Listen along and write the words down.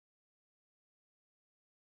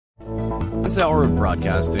This hour of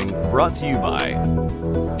broadcasting brought to you by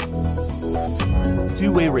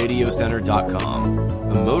TwoWayRadioCenter.com,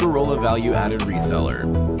 a Motorola value-added reseller.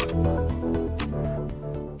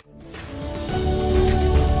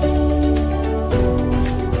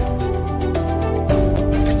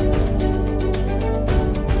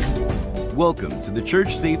 Welcome to the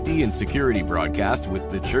Church Safety and Security broadcast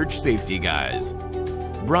with the Church Safety Guys.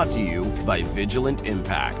 Brought to you by Vigilant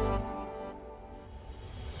Impact.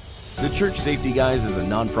 The Church Safety Guys is a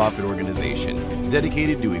nonprofit organization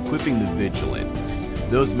dedicated to equipping the vigilant,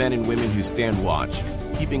 those men and women who stand watch,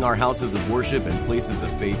 keeping our houses of worship and places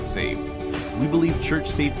of faith safe. We believe church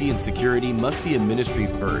safety and security must be a ministry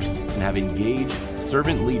first and have engaged,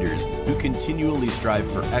 servant leaders who continually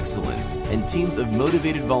strive for excellence and teams of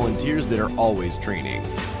motivated volunteers that are always training.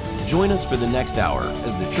 Join us for the next hour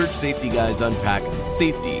as the Church Safety Guys unpack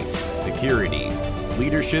safety, security,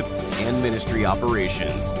 leadership, and ministry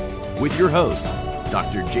operations with your hosts,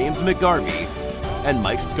 Dr. James McGarvey and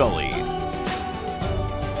Mike Scully.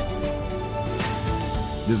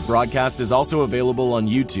 This broadcast is also available on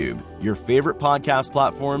YouTube, your favorite podcast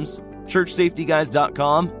platforms,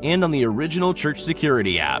 churchsafetyguys.com, and on the original Church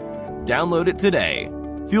Security app. Download it today.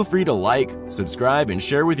 Feel free to like, subscribe, and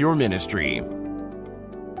share with your ministry.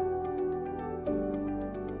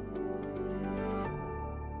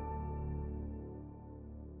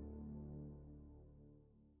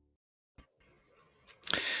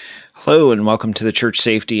 Hello and welcome to the Church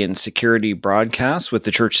Safety and Security broadcast with the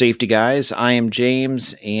Church Safety Guys. I am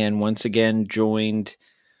James, and once again joined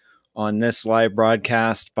on this live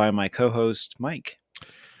broadcast by my co-host, Mike.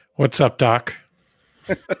 What's up, Doc?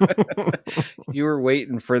 You were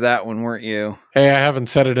waiting for that one, weren't you? Hey, I haven't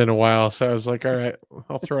said it in a while, so I was like, all right,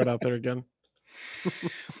 I'll throw it out there again.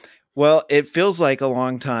 Well, it feels like a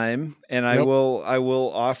long time, and Yep. I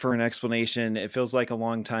will offer an explanation. It feels like a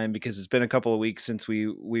long time because it's been a couple of weeks since we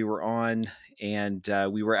were on, and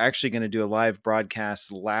we were actually going to do a live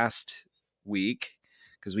broadcast last week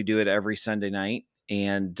because we do it every Sunday night.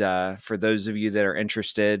 And for those of you that are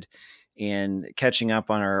interested in catching up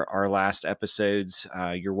on our last episodes,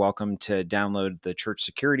 you're welcome to download the Church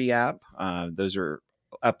Security app. Those are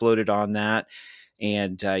uploaded on that.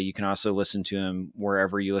 And you can also listen to them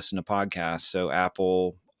wherever you listen to podcasts. So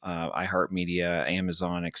Apple, iHeartMedia,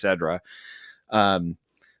 Amazon, etc.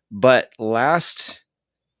 But last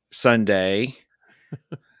Sunday,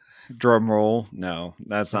 drum roll, no,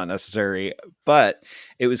 that's not necessary. But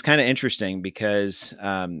it was kind of interesting because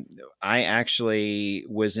I actually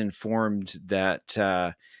was informed that,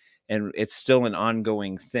 and it's still an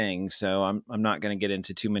ongoing thing. So I'm not going to get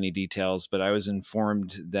into too many details, but I was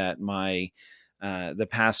informed that the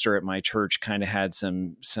pastor at my church kind of had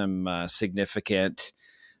some significant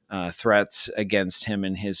threats against him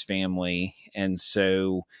and his family. And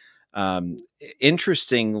so,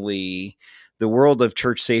 interestingly, the world of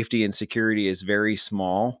church safety and security is very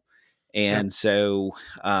small. And so,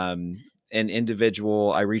 I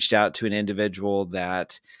reached out to an individual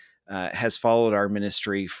that has followed our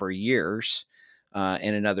ministry for years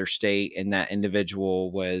in another state. And that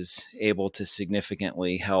individual was able to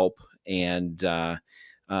significantly help and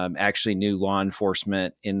actually knew law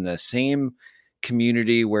enforcement in the same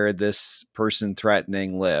community where this person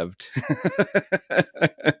threatening lived.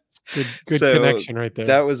 Good So connection right there.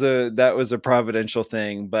 That was a providential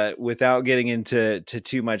thing, but without getting into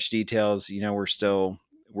too much details, we're still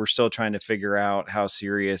trying to figure out how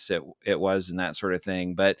serious it was and that sort of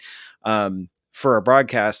thing. But for our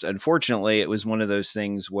broadcast, unfortunately, it was one of those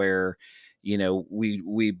things where,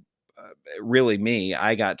 we really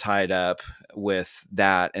I got tied up with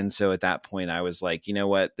that. And so at that point I was like, you know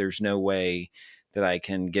what, there's no way that I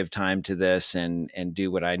can give time to this and do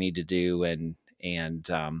what I need to do and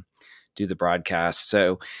do the broadcast.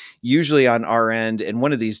 So usually on our end, and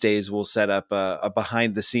one of these days we'll set up a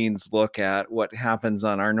behind the scenes look at what happens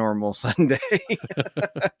on our normal Sunday.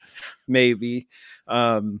 Maybe.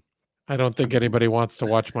 I don't think anybody wants to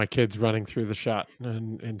watch my kids running through the shot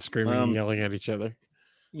and screaming and yelling at each other.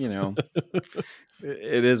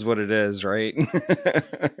 It is what it is, right?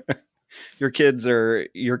 Your kids are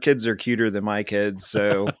cuter than my kids,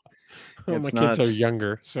 so kids are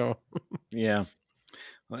younger, so yeah,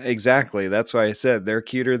 exactly. That's why I said they're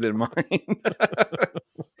cuter than mine.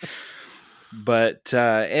 But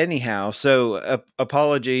anyhow, so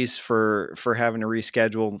apologies for having to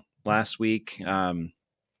reschedule last week.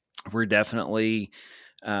 We're definitely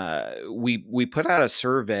we put out a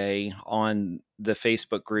survey on the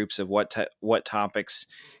Facebook groups of what topics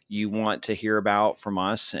you want to hear about from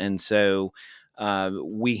us. And so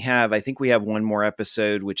I think we have one more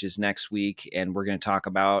episode, which is next week, and we're going to talk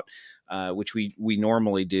about, which we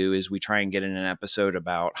normally do, is we try and get in an episode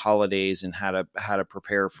about holidays and how to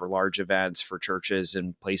prepare for large events for churches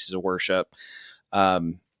and places of worship.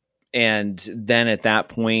 And then at that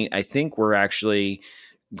point, I think we're actually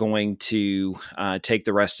going to take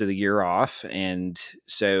the rest of the year off, and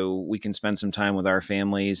so we can spend some time with our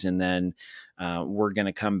families, and then we're going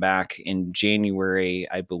to come back in January,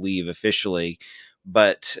 I believe, officially.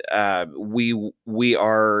 But we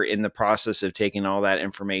are in the process of taking all that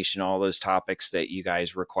information, all those topics that you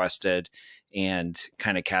guys requested, and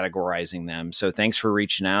kind of categorizing them. So thanks for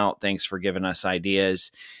reaching out. Thanks for giving us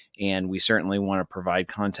ideas. And we certainly want to provide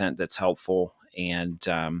content that's helpful and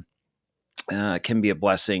can be a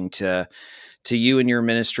blessing to you and your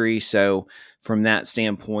ministry. So from that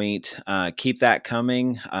standpoint, keep that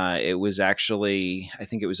coming. It was actually, I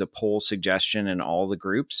think it was a poll suggestion in all the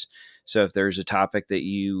groups. So if there's a topic that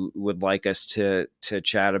you would like us to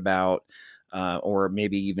chat about, or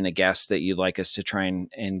maybe even a guest that you'd like us to try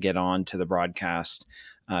and get on to the broadcast,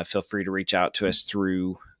 feel free to reach out to us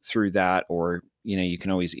through that, or you can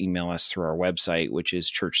always email us through our website, which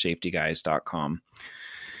is churchsafetyguys.com.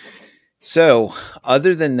 So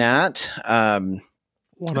other than that,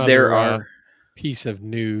 there are piece of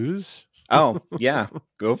news. Oh yeah,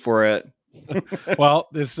 go for it. Well,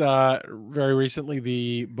 this very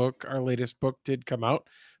recently, our latest book did come out,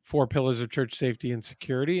 4 Pillars of Church Safety and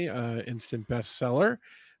Security, instant bestseller.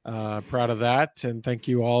 Proud of that. And thank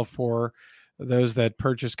you all for those that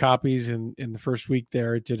purchased copies in the first week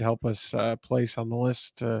there. It did help us place on the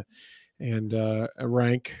list and a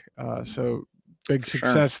rank. So big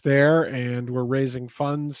success there. And we're raising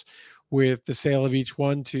funds with the sale of each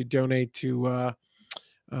one to donate to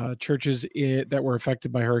churches that were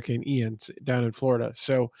affected by Hurricane Ian down in Florida.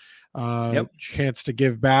 So chance to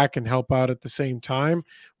give back and help out at the same time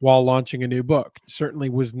while launching a new book. Certainly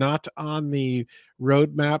was not on the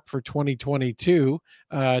roadmap for 2022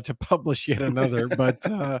 to publish yet another, but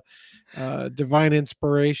divine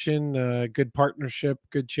inspiration, good partnership,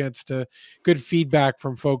 good feedback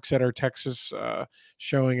from folks at our Texas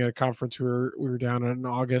showing at a conference we were down in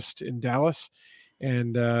August in Dallas,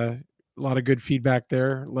 and a lot of good feedback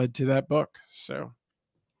there led to that book. So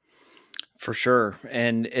for sure.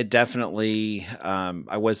 And it definitely,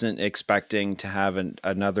 I wasn't expecting to have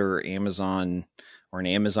another Amazon or an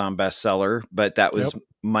Amazon bestseller, but that was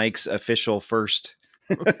Mike's official first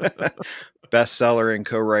bestseller in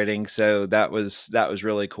co-writing. So that was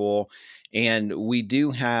really cool. And we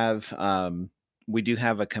do have a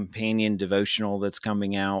companion devotional that's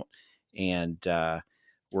coming out, and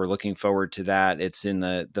we're looking forward to that. It's in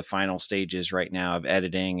the final stages right now of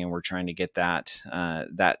editing, and we're trying to get that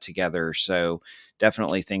together. So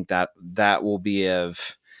definitely think that will be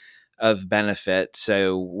of benefit.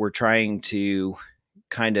 So we're trying to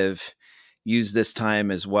kind of use this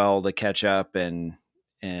time as well to catch up and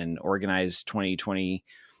organize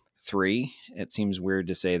 2023. It seems weird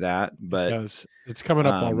to say that, but it's coming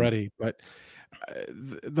up already. But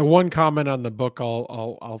the one comment on the book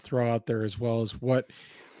I'll throw out there as well is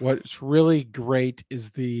what's really great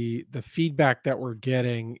is the feedback that we're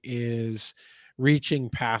getting is reaching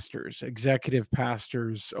pastors, executive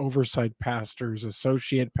pastors, oversight pastors,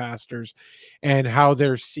 associate pastors, and how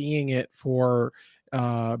they're seeing it for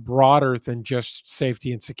broader than just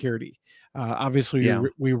safety and security. Obviously,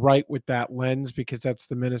 we write with that lens because that's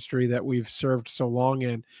the ministry that we've served so long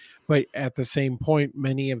in. But at the same point,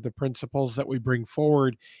 many of the principles that we bring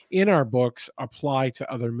forward in our books apply to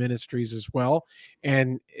other ministries as well.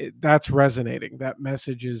 And that's resonating. That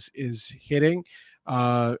message is hitting.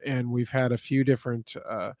 And we've had a few different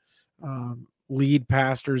lead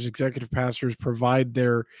pastors, executive pastors provide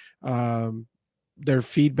their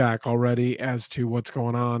feedback already as to what's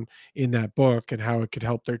going on in that book and how it could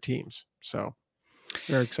help their teams. So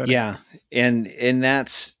very exciting. Yeah. And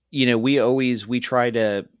that's, we try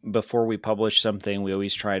to, before we publish something, we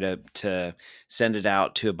always try to send it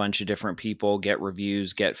out to a bunch of different people, get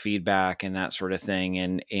reviews, get feedback and that sort of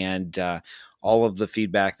thing. And all of the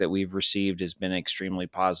feedback that we've received has been extremely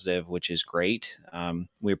positive, which is great.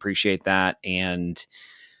 We appreciate that. And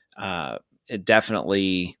it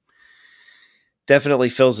definitely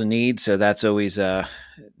fills a need. So that's always a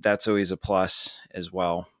plus as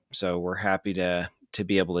well. So we're happy to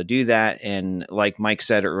be able to do that. And like Mike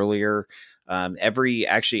said earlier, every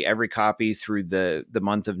copy through the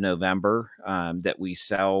month of November that we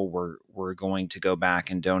sell, we're going to go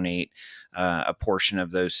back and donate a portion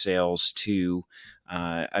of those sales to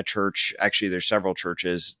a church. Actually, there's several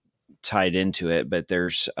churches tied into it, but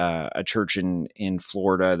there's a church in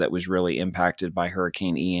Florida that was really impacted by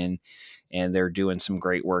Hurricane Ian. and they're doing some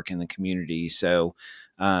great work in the community. So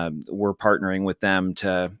we're partnering with them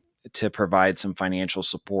to provide some financial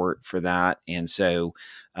support for that. And so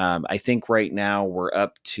I think right now we're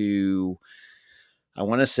up to, I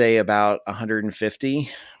want to say about 150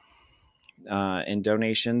 in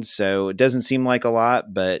donations. So it doesn't seem like a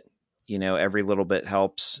lot, but every little bit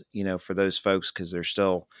helps, for those folks, because they're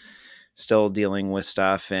still dealing with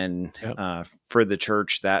stuff. And for the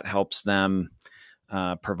church, that helps them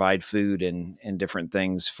provide food and different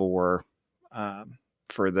things for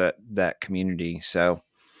that community. So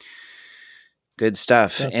good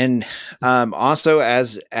stuff. Yeah. And also,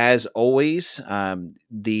 as always,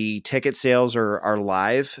 the ticket sales are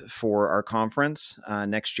live for our conference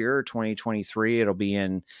next year, 2023. It'll be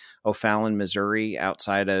in O'Fallon, Missouri,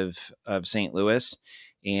 outside of St. Louis.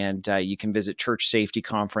 And you can visit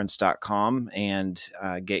churchsafetyconference.com and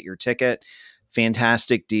get your ticket.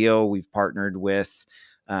 Fantastic deal. We've partnered with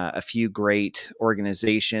a few great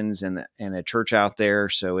organizations and a church out there.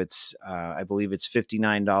 So it's, I believe it's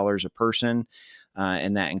 $59 a person,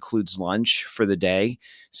 and that includes lunch for the day.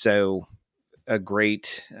 So a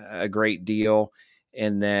great deal.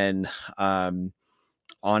 And then,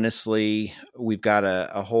 honestly, we've got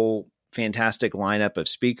a whole fantastic lineup of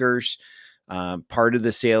speakers. Part of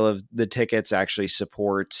the sale of the tickets actually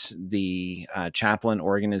supports the chaplain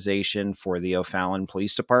organization for the O'Fallon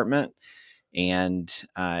Police Department. And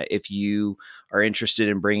if you are interested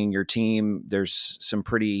in bringing your team, there's some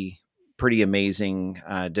pretty amazing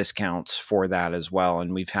discounts for that as well.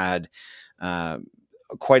 And we've had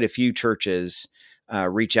quite a few churches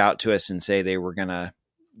reach out to us and say they were going to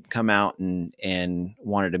come out and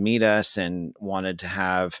wanted to meet us and wanted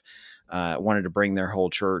to bring their whole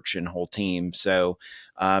church and whole team. So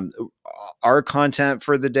our content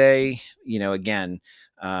for the day, again,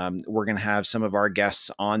 we're going to have some of our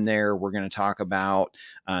guests on there. We're going to talk about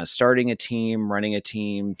starting a team, running a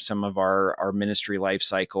team, some of our ministry life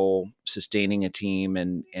cycle, sustaining a team,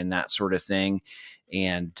 and that sort of thing.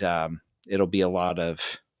 And it'll be a lot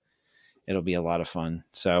of fun.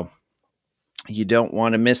 So you don't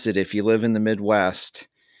want to miss it if you live in the Midwest.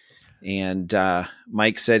 And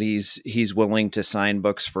Mike said he's willing to sign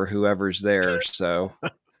books for whoever's there. So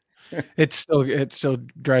it still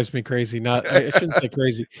drives me crazy. I shouldn't say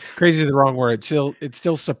crazy. Crazy is the wrong word. It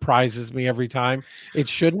still surprises me every time. It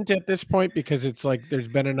shouldn't at this point, because it's like there's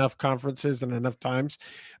been enough conferences and enough times,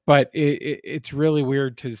 but it's really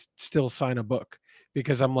weird to still sign a book,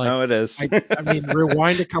 because I'm like, oh, it is. I mean,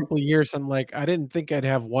 rewind a couple of years. I'm like, I didn't think I'd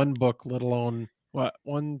have one book, let alone what,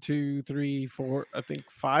 1, 2, 3, 4, I think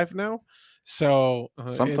 5 now. So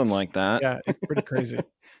something like that. Yeah, it's pretty crazy.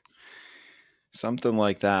 Something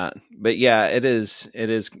like that. But yeah, it is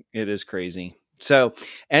crazy. So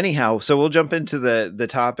anyhow, we'll jump into the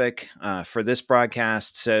topic for this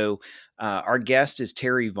broadcast. So our guest is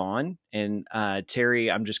Terry Vaughn, and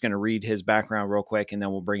Terry, I'm just going to read his background real quick and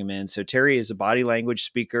then we'll bring him in. So Terry is a body language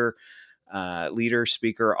speaker, leader,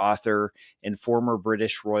 speaker, author, and former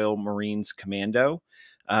British Royal Marines commando.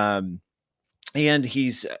 And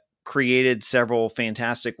he's created several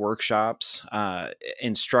fantastic workshops,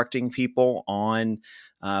 instructing people on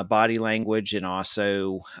body language, and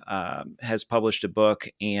also has published a book.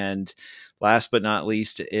 And last but not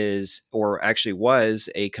least was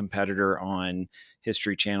a competitor on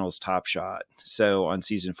History Channel's Top Shot. So on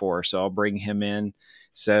season 4. So I'll bring him in.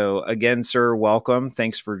 So again, sir, welcome.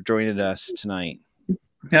 Thanks for joining us tonight.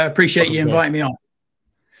 I appreciate you inviting me on.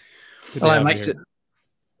 Hello, Mike.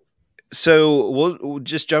 So we'll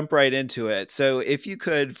just jump right into it. So if you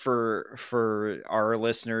could, for our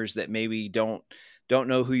listeners that maybe don't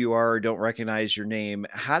know who you are or don't recognize your name,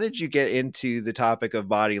 how did you get into the topic of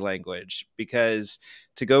body language? Because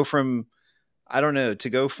to go from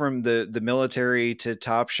the military to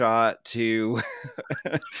Top Shot to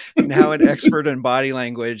now an expert in body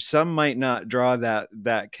language, some might not draw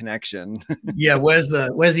that connection. Yeah. Where's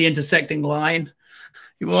the intersecting line?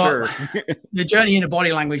 Well, sure. The journey into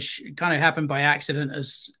body language kind of happened by accident,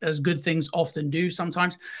 as good things often do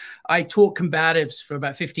sometimes. I taught combatives for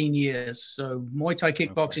about 15 years. So Muay Thai,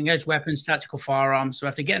 kickboxing, edge weapons, tactical firearms. So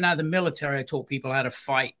after getting out of the military, I taught people how to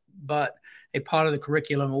fight. But a part of the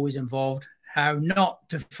curriculum always involved how not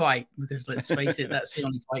to fight, because let's face it, that's the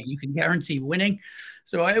only fight you can guarantee winning.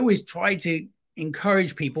 So I always try to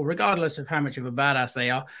encourage people, regardless of how much of a badass they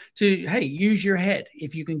are, to, hey, use your head.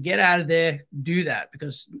 If you can get out of there, do that,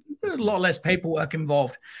 because there's a lot less paperwork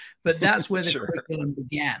involved. But that's where the Sure. curriculum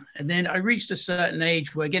began. And then I reached a certain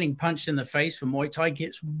age where getting punched in the face for Muay Thai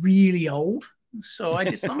gets really old. So I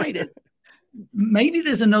decided maybe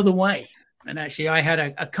there's another way. And actually, I had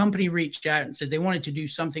a company reached out and said they wanted to do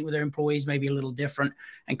something with their employees, maybe a little different.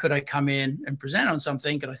 And could I come in and present on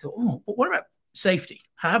something? And I thought, oh, but what about safety?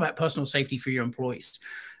 How about personal safety for your employees?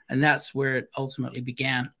 And that's where it ultimately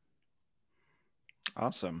began.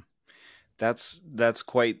 Awesome. That's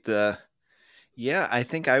quite the, yeah, I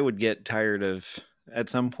think I would get tired of at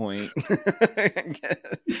some point.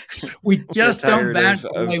 We just don't bounce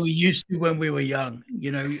the way we used to when we were young.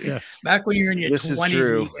 You know, yes. Back when you're in your 20s,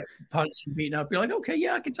 you get punched and beaten up. You're like, okay,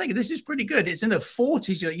 yeah, I can take it. This is pretty good. It's in the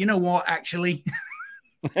 40s. You're like, you know what, actually.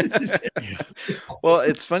 Well,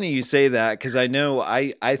 it's funny you say that, because I know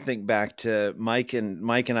I think back to Mike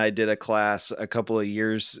and I did a class a couple of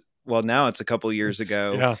years. Well, now it's a couple of years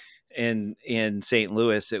ago. Yeah. In St.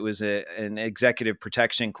 Louis. It was an executive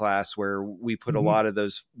protection class where we put a lot of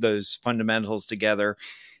those fundamentals together.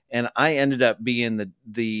 And I ended up being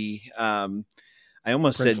the I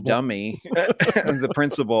almost said dummy, the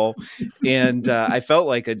principal. And I felt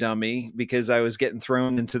like a dummy because I was getting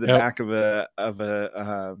thrown into the back of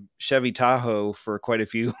a Chevy Tahoe for quite a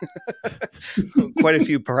few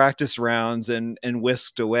practice rounds and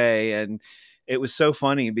whisked away. And it was so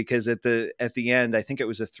funny because at the end, I think it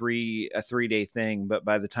was a 3-day thing. But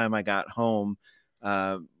by the time I got home,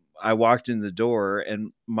 I walked in the door,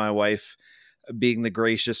 and my wife, being the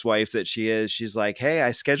gracious wife that she is, she's like, "Hey,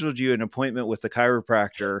 I scheduled you an appointment with the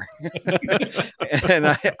chiropractor."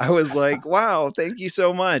 And I was like, "Wow, thank you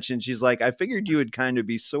so much." And she's like, "I figured you would kind of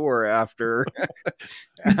be sore after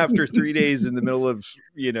 3 days in the middle of,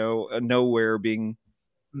 nowhere, being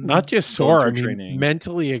not just sore, I mean,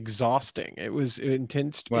 mentally exhausting. It was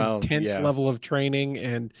intense level of training.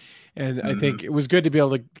 And I think it was good to be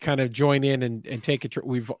able to kind of join in and take it.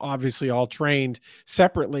 We've obviously all trained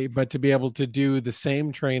separately, but to be able to do the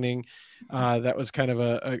same training, that was kind of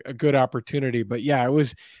a good opportunity. But yeah, it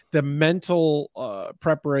was the mental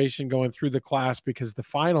preparation going through the class, because the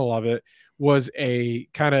final of it was a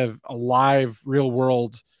kind of a live real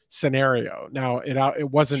world scenario. Now it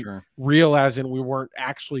wasn't real, as in we weren't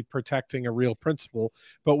actually protecting a real principal,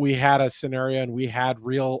 but we had a scenario and we had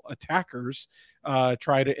real attackers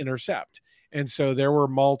try to intercept. And so there were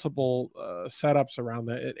multiple setups around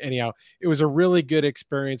that. Anyhow, it was a really good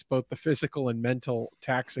experience, both the physical and mental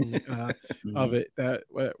taxing of it, that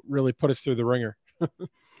really put us through the ringer.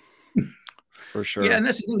 For sure. Yeah, and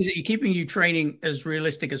that's the thing, is that you're keeping your training as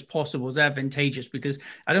realistic as possible is advantageous, because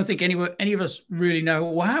I don't think any of us really know,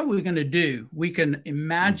 well, how are we going to do? We can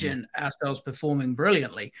imagine ourselves performing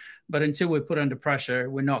brilliantly, but until we're put under pressure,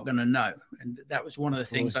 we're not going to know. And that was one of the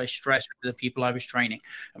things I stressed with the people I was training.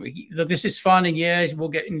 I mean, look, this is fun, and yeah, we'll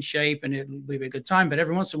get in shape and it'll be a good time, but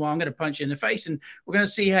every once in a while I'm going to punch you in the face and we're going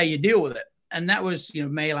to see how you deal with it. And that was,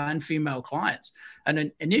 male and female clients. And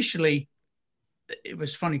then initially, it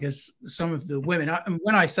was funny because some of the women,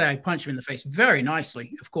 when I say I punch them in the face very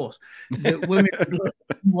nicely, of course, the women look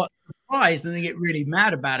somewhat surprised and they get really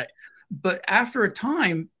mad about it. But after a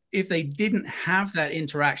time, if they didn't have that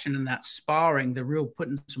interaction and that sparring, the real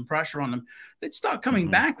putting some pressure on them, they'd start coming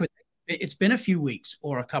back with it. It's been a few weeks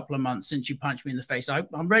or a couple of months since you punched me in the face.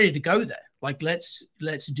 I'm ready to go there. Like, let's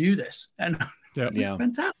do this. And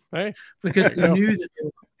fantastic. Hey. Because they knew that they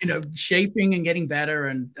were, shaping and getting better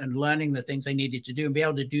and learning the things they needed to do and be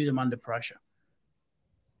able to do them under pressure.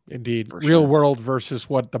 Indeed. Real world versus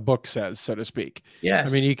what the book says, so to speak. Yes.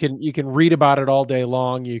 I mean, you can read about it all day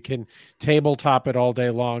long. You can tabletop it all day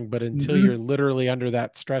long, but until you're literally under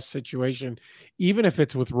that stress situation, even if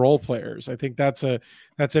it's with role players, I think that's a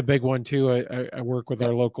big one too. I work with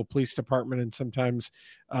our local police department, and sometimes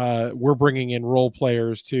we're bringing in role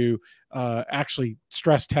players to actually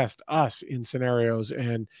stress test us in scenarios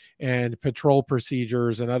and patrol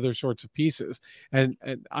procedures and other sorts of pieces. And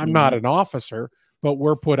I'm not an officer, but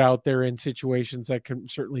we're put out there in situations that can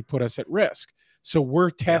certainly put us at risk. So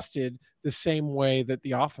we're tested the same way that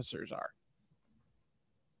the officers are.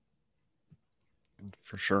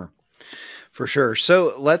 For sure.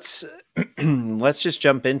 So let's just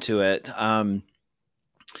jump into it.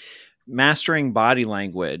 Mastering body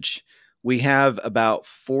language. We have about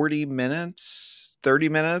 30 minutes.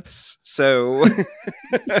 So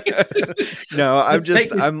no, I'm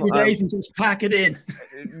just pack it in.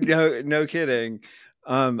 No kidding.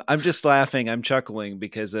 I'm just laughing. I'm chuckling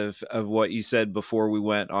because of what you said before we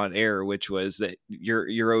went on air, which was that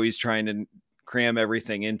you're always trying to cram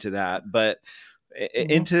everything into that, but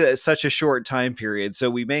into such a short time period.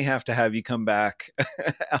 So we may have to have you come back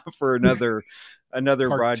for another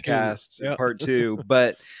broadcast, part 2.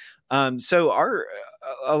 But so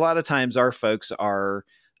a lot of times our folks are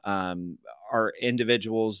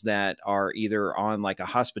individuals that are either on like a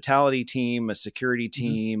hospitality team, a security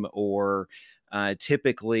team, or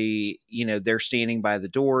typically, they're standing by the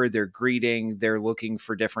door, they're greeting, they're looking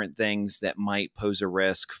for different things that might pose a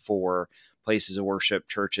risk for places of worship,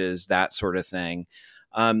 churches, that sort of thing.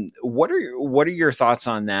 What are your thoughts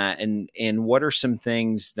on that? And what are some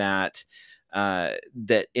things that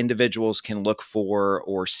individuals can look for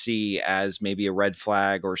or see as maybe a red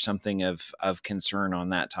flag or something of concern on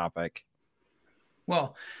that topic?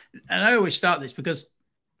 Well, and I always start this because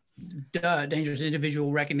dangerous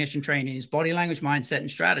individual recognition training is body language, mindset,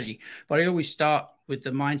 and strategy. But I always start with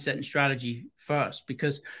the mindset and strategy first,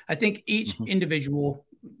 because I think each individual,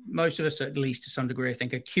 most of us at least to some degree, I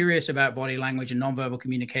think, are curious about body language and nonverbal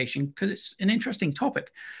communication because it's an interesting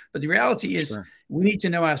topic. But the reality is we need to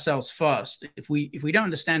know ourselves first. If we don't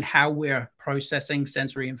understand how we're processing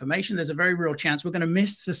sensory information, there's a very real chance we're going to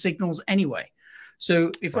miss the signals anyway.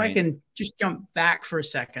 So if I can just jump back for a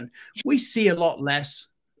second, we see a lot less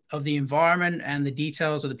of the environment and the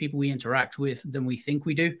details of the people we interact with than we think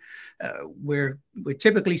we do. We're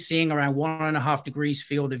typically seeing around 1.5 degrees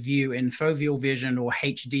field of view in foveal vision or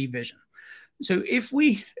HD vision. So if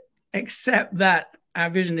we accept that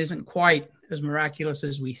our vision isn't quite as miraculous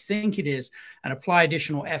as we think it is and apply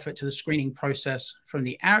additional effort to the screening process from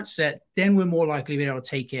the outset, then we're more likely to be able to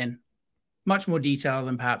take in much more detail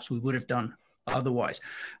than perhaps we would have done otherwise.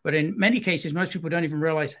 But in many cases, most people don't even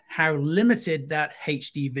realize how limited that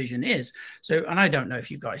HD vision is. So, and I don't know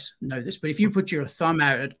if you guys know this, but if you put your thumb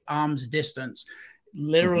out at arm's distance,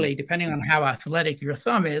 literally, depending on how athletic your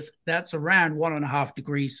thumb is, that's around 1.5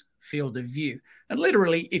 degrees field of view. And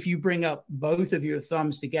literally, if you bring up both of your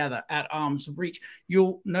thumbs together at arm's reach,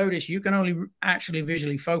 you'll notice you can only actually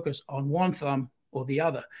visually focus on one thumb or the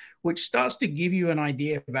other, which starts to give you an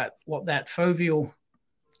idea about what that foveal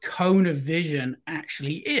cone of vision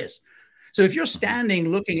actually is. So if you're standing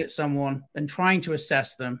looking at someone and trying to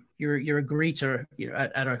assess them, you're a greeter,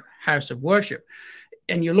 at a house of worship,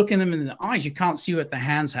 and you're looking them in the eyes, you can't see what the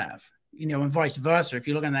hands have, and vice versa. If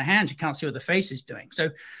you look in the hands, you can't see what the face is doing. So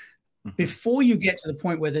before you get to the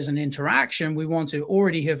point where there's an interaction, we want to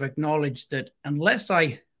already have acknowledged that unless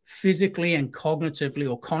I physically and cognitively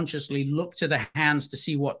or consciously look to the hands to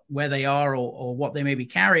see where they are or what they may be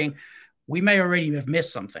carrying, we may already have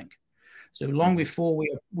missed something. So long before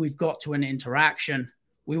we've got to an interaction,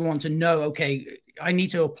 we want to know, okay, I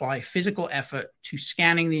need to apply physical effort to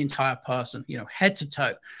scanning the entire person, head to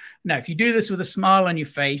toe. Now, if you do this with a smile on your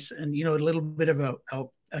face and, a little bit of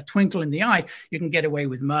a twinkle in the eye, you can get away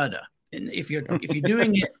with murder. And if you're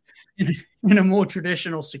doing it in a more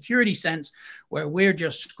traditional security sense, where we're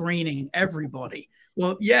just screening everybody,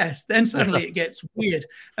 well, yes, then suddenly it gets weird.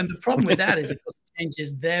 And the problem with that is it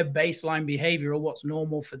changes their baseline behavior or what's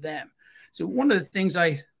normal for them. So one of the things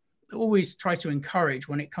I always try to encourage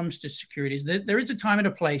when it comes to security is that there is a time and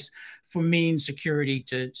a place for mean security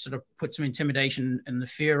to sort of put some intimidation and the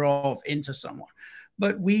fear of into someone.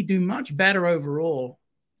 But we do much better overall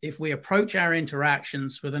if we approach our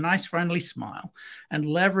interactions with a nice friendly smile and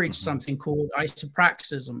leverage something called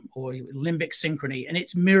isopraxism or limbic synchrony, and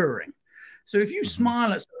it's mirroring. So if you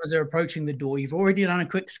smile at someone as they're approaching the door, you've already done a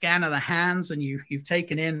quick scan of the hands and you've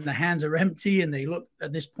taken in the hands are empty and they look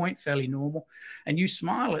at this point fairly normal, and you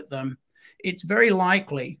smile at them, it's very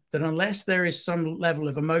likely that unless there is some level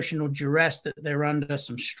of emotional duress that they're under,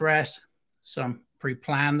 some stress, some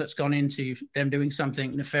pre-plan that's gone into them doing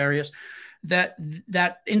something nefarious, that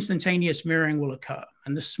instantaneous mirroring will occur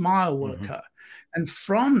and the smile will occur. And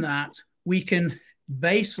from that, we can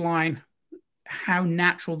baseline how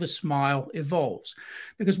natural the smile evolves.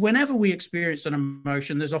 Because whenever we experience an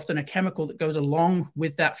emotion, there's often a chemical that goes along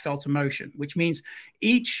with that felt emotion, which means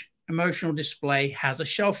each emotional display has a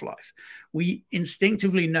shelf life. We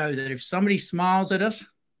instinctively know that if somebody smiles at us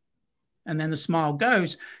and then the smile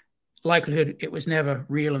goes, likelihood it was never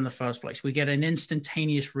real in the first place. We get an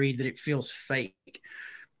instantaneous read that it feels fake.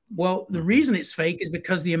 Well, the reason it's fake is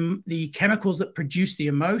because the chemicals that produce the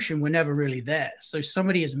emotion were never really there. So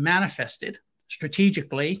somebody has manifested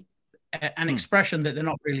strategically an expression that they're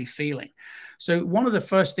not really feeling. So one of the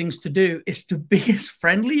first things to do is to be as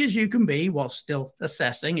friendly as you can be while still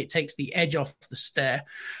assessing. It takes the edge off the stare,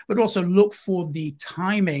 but also look for the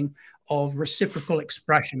timing of reciprocal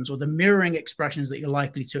expressions or the mirroring expressions that you're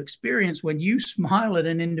likely to experience when you smile at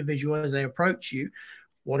an individual as they approach you.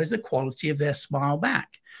 What is the quality of their smile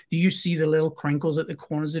back? Do you see the little crinkles at the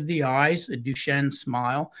corners of the eyes, a Duchenne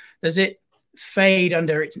smile? Does it fade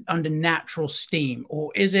under natural steam,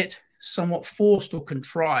 or is it somewhat forced or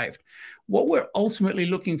contrived? What we're ultimately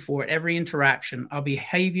looking for at every interaction are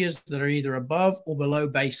behaviors that are either above or below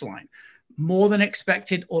baseline, more than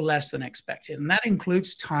expected or less than expected. And that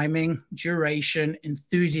includes timing, duration,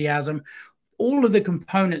 enthusiasm, all of the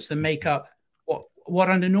components that make up what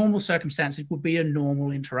under normal circumstances would be a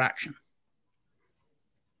normal interaction.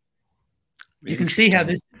 You can see how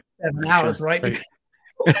this is 7 hours, right?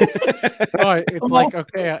 It's like,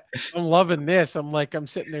 okay, I'm loving this. I'm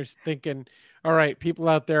sitting there thinking, all right, people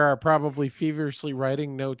out there are probably feverishly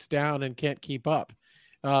writing notes down and can't keep up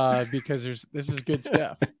because this is good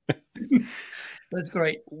stuff. That's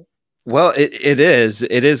great. Well, it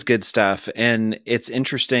is good stuff. And it's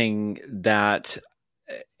interesting that,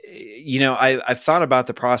 I've thought about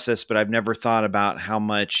the process, but I've never thought about how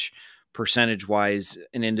much percentage wise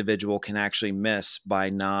an individual can actually miss by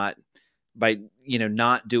not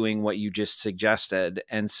doing what you just suggested.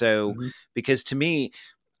 And so, because to me,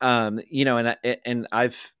 and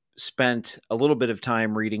I've spent a little bit of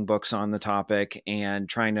time reading books on the topic and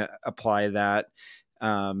trying to apply that,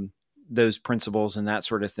 those principles and that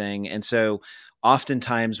sort of thing. And so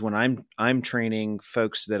oftentimes when I'm training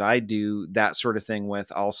folks that I do that sort of thing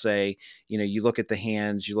with, I'll say, you look at the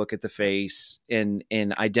hands, you look at the face and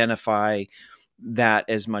identify that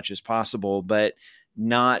as much as possible, but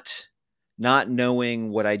not knowing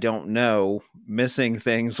what I don't know, missing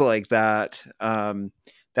things like that.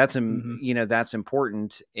 That's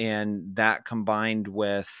important. And that combined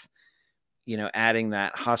with, adding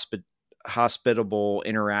that hospitable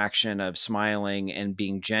interaction of smiling and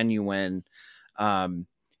being genuine. I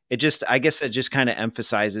guess it just kind of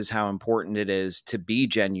emphasizes how important it is to be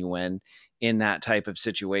genuine in that type of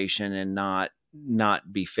situation and not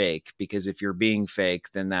be fake, because if you're being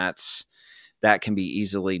fake, then that can be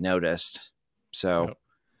easily noticed. So,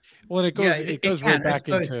 well, it goes right back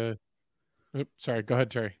into, oops, sorry, go ahead,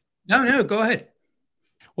 Terry. No, go ahead.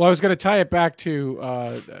 Well, I was going to tie it back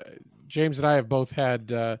to, James and I have both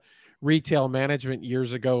had, retail management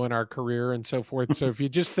years ago in our career and so forth. So if you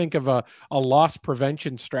just think of a loss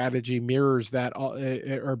prevention strategy mirrors that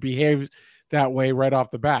or behaves that way right off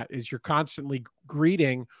the bat, is you're constantly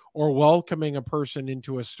greeting or welcoming a person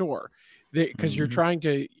into a store because you're trying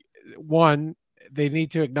to, one, they need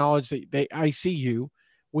to acknowledge that I see you.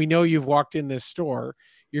 We know you've walked in this store.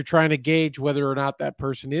 You're trying to gauge whether or not that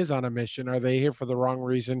person is on a mission. Are they here for the wrong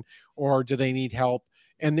reason or do they need help?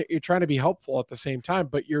 And you're trying to be helpful at the same time,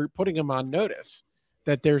 but you're putting them on notice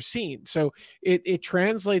that they're seen. So it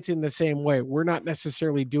translates in the same way. We're not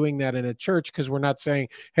necessarily doing that in a church because we're not saying,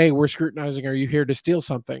 hey, we're scrutinizing, are you here to steal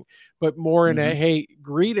something? But more in a, hey,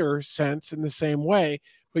 greeter sense in the same way.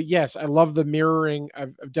 But yes, I love the mirroring.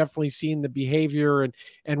 I've definitely seen the behavior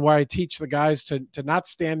and why I teach the guys to not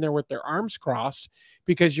stand there with their arms crossed,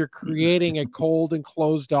 because you're creating a cold and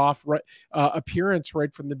closed off appearance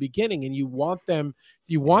right from the beginning. And you want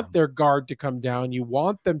their guard to come down. You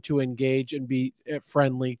want them to engage and be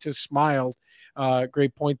friendly, to smile.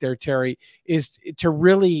 Great point there, Terry, is to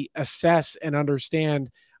really assess and understand,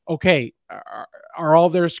 okay, are all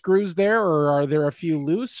their screws there, or are there a few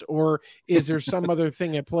loose, or is there some other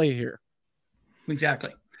thing at play here?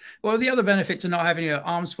 Exactly. Well, the other benefit to not having your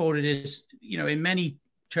arms folded is, in many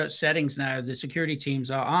church settings now, the security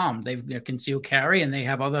teams are armed. They've concealed carry and they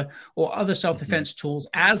have other self-defense tools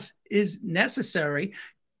as is necessary,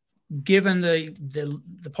 given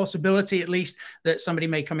the possibility, at least, that somebody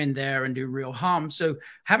may come in there and do real harm. So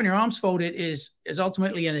having your arms folded is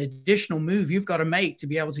ultimately an additional move you've got to make to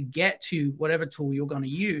be able to get to whatever tool you're going to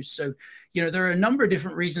use. So, there are a number of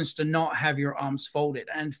different reasons to not have your arms folded.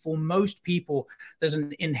 And for most people, there's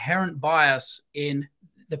an inherent bias in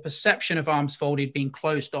the perception of arms folded being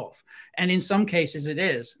closed off. And in some cases it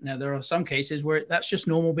is. Now, there are some cases where that's just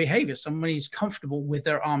normal behavior. Somebody's comfortable with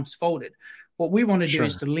their arms folded. What we want to do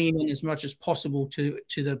is to lean in as much as possible to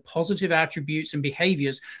the positive attributes and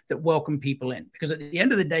behaviors that welcome people in, because at the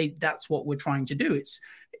end of the day, that's what we're trying to do.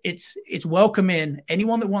 It's welcome in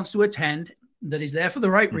anyone that wants to attend, that is there for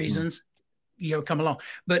the right reasons, come along.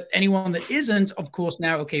 But anyone that isn't, of course,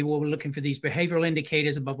 now, okay, well, we're looking for these behavioral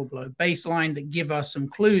indicators above or below baseline that give us some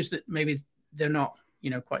clues that maybe they're not,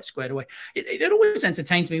 quite squared away. It always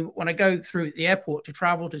entertains me when I go through the airport to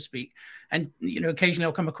travel to speak, and, occasionally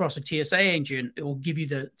I'll come across a TSA agent. It will give you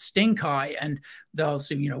the stink eye and they'll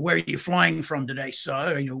say, where are you flying from today,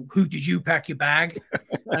 sir? Who did you pack your bag?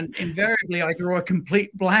 And invariably I draw a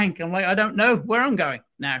complete blank. I'm like, I don't know where I'm going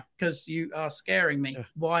now because you are scaring me.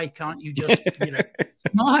 Why can't you just,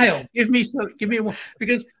 smile? Give me one,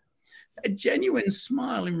 because a genuine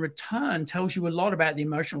smile in return tells you a lot about the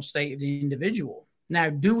emotional state of the individual. Now,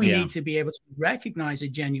 do we need to be able to recognize a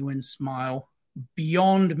genuine smile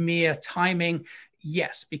beyond mere timing?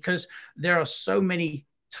 Yes, because there are so many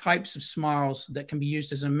types of smiles that can be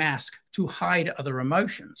used as a mask to hide other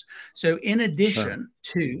emotions. So in addition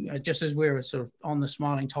to, just as we're sort of on the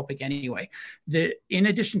smiling topic anyway, in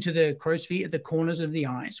addition to the crow's feet at the corners of the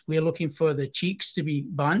eyes, we're looking for the cheeks to be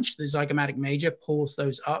bunched. The zygomatic major pulls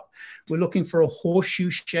those up. We're looking for a horseshoe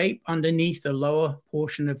shape underneath the lower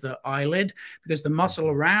portion of the eyelid, because the muscle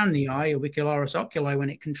around the eye, orbicularis oculi, when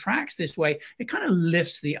it contracts this way, it kind of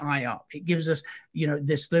lifts the eye up. It gives us,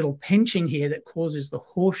 this little pinching here that causes the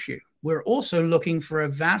horseshoe. We're also looking for a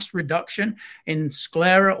vast reduction in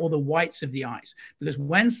sclera, or the whites of the eyes, because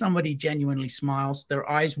when somebody genuinely smiles, their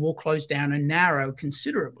eyes will close down and narrow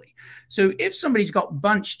considerably. So if somebody's got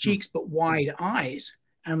bunched cheeks but wide eyes,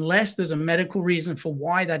 unless there's a medical reason for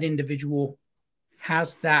why that individual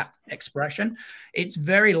has that expression, it's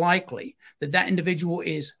very likely that that individual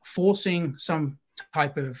is forcing some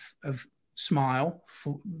type of smile,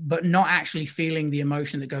 but not actually feeling the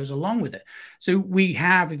emotion that goes along with it. So we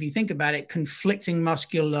have, if you think about it, conflicting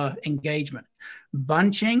muscular engagement,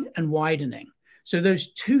 bunching and widening. So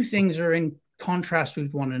those two things are in contrast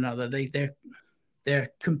with one another. They're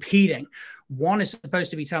competing. One is supposed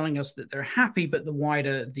to be telling us that they're happy, but the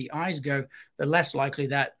wider the eyes go, the less likely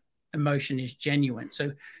that emotion is genuine.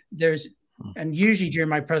 So and usually during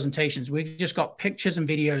my presentations, we've just got pictures and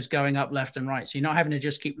videos going up left and right. So you're not having to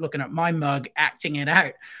just keep looking at my mug, acting it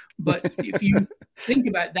out. But if you think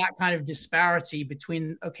about that kind of disparity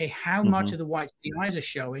between, okay, how much of the whites of the eyes are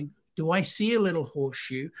showing? Do I see a little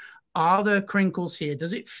horseshoe? Are there crinkles here?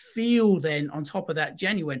 Does it feel then on top of that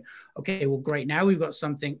genuine? Okay, well, great. Now we've got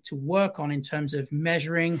something to work on in terms of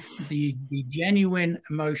measuring the genuine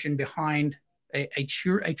emotion behind a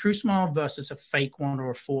true smile versus a fake one or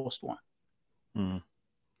a forced one.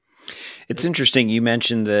 It's interesting. You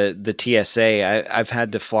mentioned the TSA. I've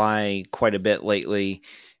had to fly quite a bit lately,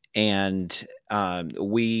 and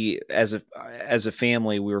we, as a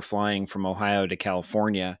family, we were flying from Ohio to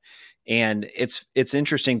California, and it's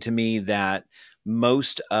interesting to me that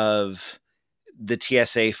most of the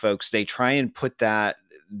TSA folks, they try and put that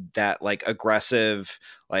like aggressive,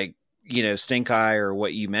 like, stink eye or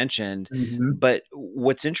what you mentioned. But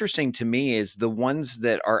what's interesting to me is the ones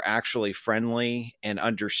that are actually friendly and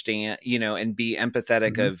understand, and be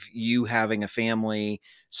empathetic of you having a family,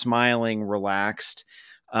 smiling, relaxed.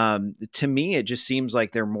 To me, it just seems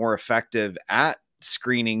like they're more effective at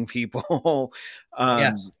screening people.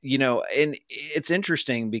 Yes. And it's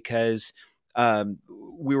interesting because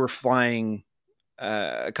we were flying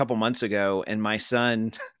a couple months ago, and my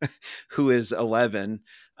son, who is 11,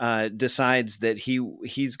 decides that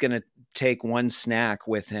he's going to take one snack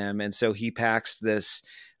with him. And so he packs this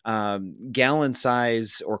gallon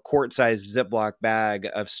size or quart size Ziploc bag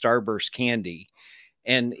of Starburst candy.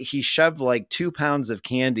 And he shoved like 2 pounds of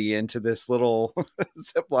candy into this little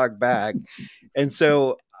Ziploc bag. And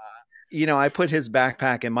so, I put his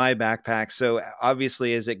backpack in my backpack. So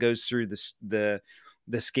obviously, as it goes through the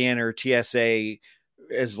scanner, TSA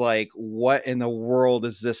is like, what in the world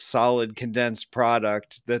is this solid condensed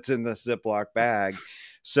product that's in the Ziploc bag?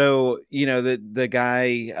 So, the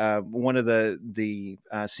guy, one of the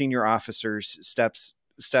senior officers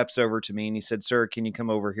steps over to me, and he said, "Sir, can you come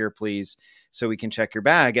over here, please, so we can check your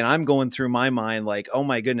bag?" And I'm going through my mind like, oh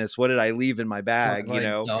my goodness, what did I leave in my bag?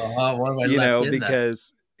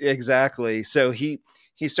 Because exactly. So he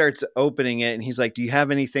starts opening it, and he's like, "Do you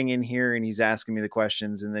have anything in here?" And he's asking me the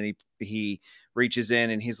questions, and then he reaches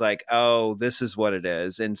in, and he's like, "Oh, this is what it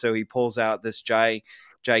is." And so he pulls out this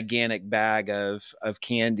gigantic bag of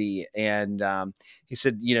candy, and he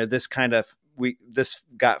said, this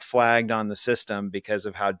got flagged on the system because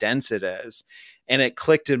of how dense it is. And it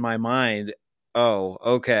clicked in my mind, oh,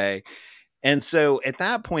 okay. And so at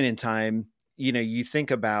that point in time, you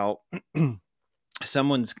think about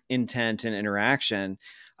someone's intent and interaction.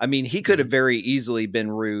 I mean, he could have very easily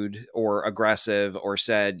been rude or aggressive or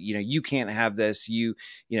said, you can't have this,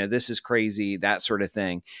 this is crazy, that sort of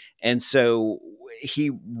thing. And so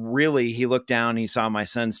he looked down, he saw my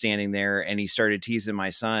son standing there, and he started teasing my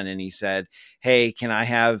son, and he said, "Hey, can I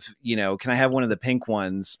have one of the pink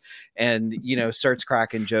ones?" And, starts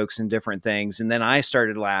cracking jokes and different things. And then I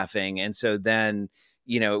started laughing. And so then,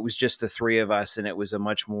 it was just the three of us, and it was a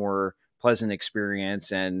much more pleasant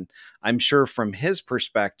experience. And I'm sure from his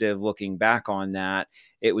perspective, looking back on that,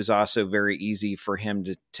 it was also very easy for him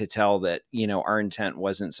to tell that, our intent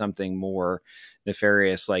wasn't something more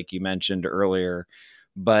nefarious, like you mentioned earlier.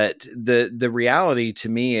 But the reality to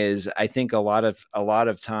me is, I think a lot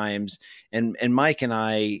of times, and Mike and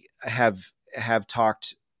I have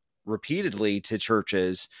talked repeatedly to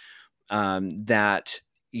churches that,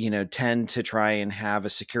 tend to try and have a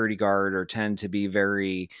security guard, or tend to be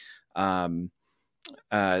very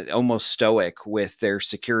almost stoic with their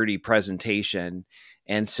security presentation.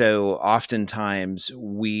 And so oftentimes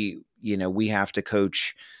we have to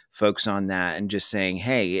coach folks on that and just saying,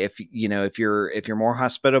 hey, if you're more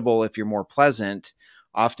hospitable, if you're more pleasant,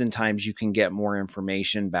 oftentimes you can get more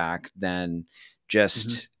information back than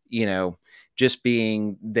just, just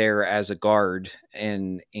being there as a guard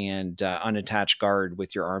and unattached guard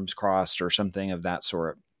with your arms crossed or something of that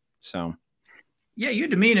sort. So. Yeah, your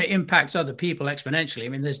demeanor impacts other people exponentially. I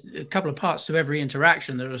mean, there's a couple of parts to every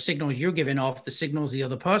interaction. There are signals you're giving off, the signals the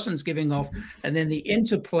other person's giving off, and then the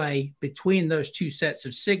interplay between those two sets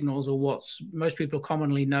of signals, or what most people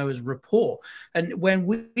commonly know as rapport. And when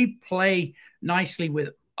we play nicely with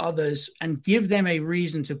others and give them a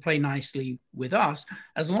reason to play nicely with us,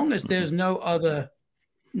 as long as there's no other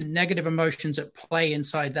negative emotions at play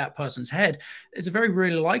inside that person's head, there's a very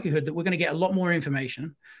real likelihood that we're going to get a lot more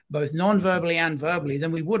information, both non-verbally and verbally,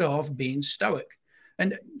 than we would have being stoic.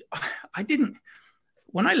 And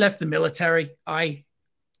when I left the military, I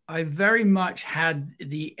very much had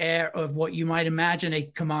the air of what you might imagine a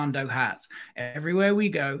commando has. Everywhere we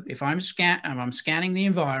go, if I'm scanning the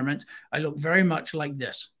environment, I look very much like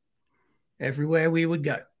this everywhere we would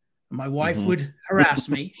go. My wife would harass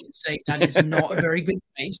me and say, that is not a very good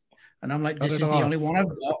face. And I'm like, this is the only one I've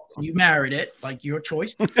got. You married it, like your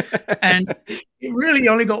choice. And it really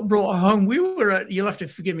only got brought home. We were at, you'll have to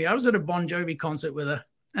forgive me, I was at a Bon Jovi concert with her,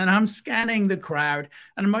 and I'm scanning the crowd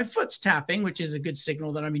and my foot's tapping, which is a good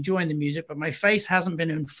signal that I'm enjoying the music, but my face hasn't been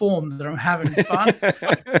informed that I'm having fun.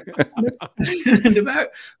 And about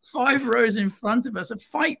 5 rows in front of us, a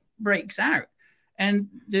fight breaks out. And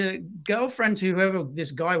the girlfriend, whoever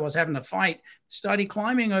this guy was having a fight, started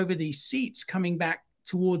climbing over these seats coming back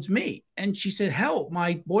towards me. And she said, help,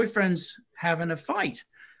 my boyfriend's having a fight.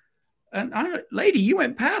 And lady, you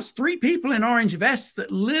went past 3 people in orange vests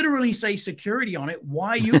that literally say security on it. Why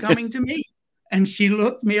are you coming to me? And she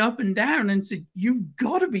looked me up and down and said, you've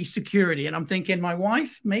got to be security. And I'm thinking, my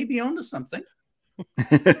wife may be onto something.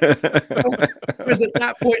 Because at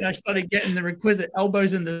that point I started getting the requisite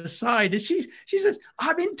elbows in the side, and she says,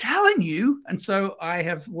 I've been telling you. And so I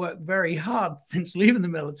have worked very hard since leaving the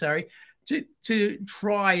military to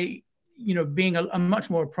try, being a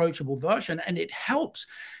much more approachable version, and it helps.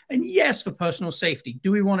 And yes, for personal safety,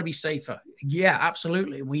 do we want to be safer? Yeah,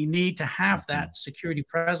 absolutely. We need to have that security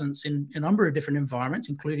presence in a number of different environments,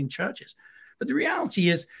 including churches. But the reality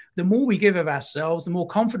is, the more we give of ourselves, the more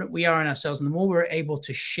confident we are in ourselves, and the more we're able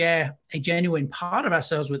to share a genuine part of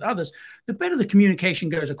ourselves with others, the better the communication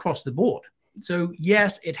goes across the board. So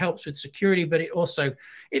yes, it helps with security, but it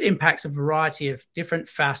impacts a variety of different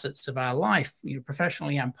facets of our life,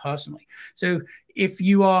 professionally and personally. So if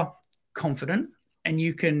you are confident and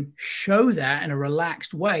you can show that in a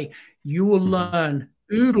relaxed way, you will learn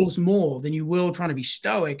oodles more than you will trying to be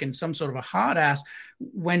stoic and some sort of a hard ass,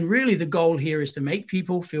 when really the goal here is to make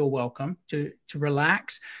people feel welcome, to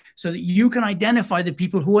relax, so that you can identify the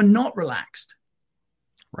people who are not relaxed.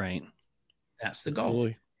 Right. That's the goal.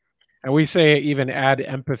 Absolutely. And we say even add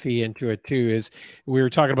empathy into it too. Is we were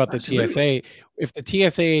talking about the TSA. If the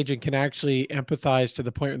TSA agent can actually empathize to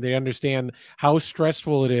the point where they understand how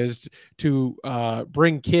stressful it is to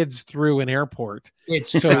bring kids through an airport.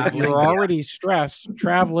 So you're already stressed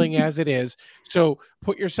traveling as it is. So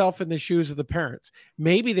put yourself in the shoes of the parents.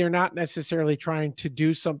 Maybe they're not necessarily trying to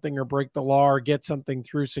do something or break the law or get something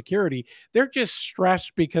through security. They're just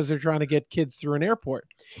stressed because they're trying to get kids through an airport.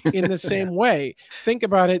 In the same way, think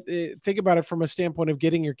about it from a standpoint of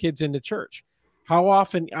getting your kids into church. How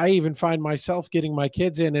often I even find myself getting my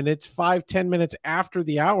kids in, and it's 5-10 minutes after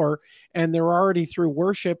the hour, and they're already through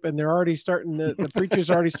worship, and they're already starting the preacher's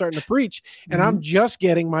already starting to preach, and I'm just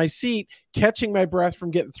getting my seat, catching my breath from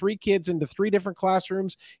getting 3 kids into 3 different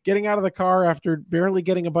classrooms, getting out of the car after barely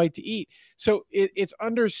getting a bite to eat. So it's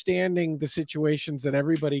understanding the situations that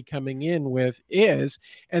everybody coming in with is,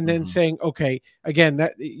 and then saying, okay, again,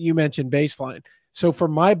 that you mentioned baseline. So for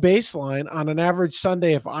my baseline on an average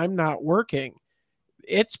Sunday, if I'm not working,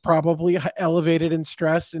 it's probably elevated and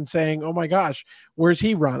stressed and saying, oh my gosh, where's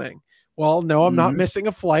he running? Well, no, I'm not missing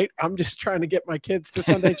a flight. I'm just trying to get my kids to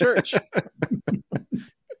Sunday church.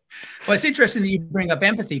 Well, it's interesting that you bring up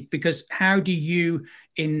empathy, because how do you,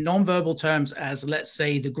 in nonverbal terms, as let's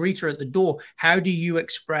say the greeter at the door, how do you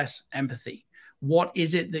express empathy? What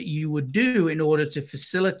is it that you would do in order to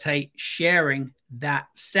facilitate sharing that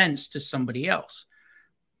sense to somebody else?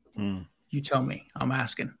 You tell me. I'm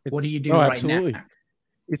asking. What do you do right now?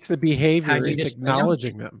 It's the behavior. It's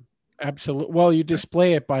acknowledging them. Absolutely. Well, you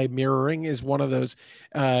display it by mirroring is one of those.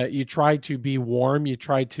 You try to be warm. You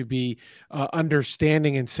try to be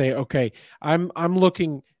understanding and say, okay, I'm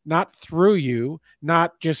looking not through you,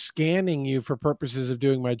 not just scanning you for purposes of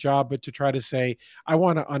doing my job, but to try to say, I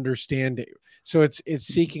want to understand you. So it's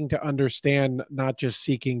seeking to understand, not just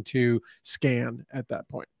seeking to scan at that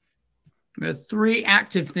point. There are 3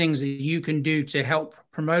 active things that you can do to help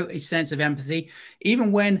promote a sense of empathy,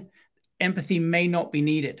 even when empathy may not be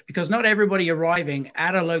needed, because not everybody arriving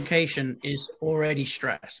at a location is already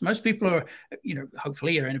stressed. Most people are,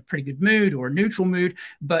 hopefully are in a pretty good mood or a neutral mood,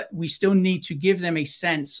 but we still need to give them a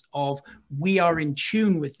sense of we are in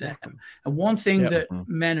tune with them. And one thing that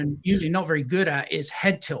men are usually not very good at is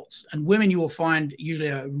head tilts. And women, you will find, usually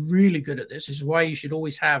are really good at this. This is why you should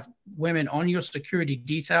always have women on your security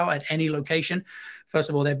detail at any location. First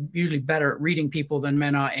of all, they're usually better at reading people than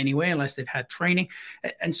men are anyway, unless they've had training.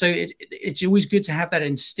 And so it's always good to have that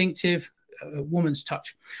instinctive woman's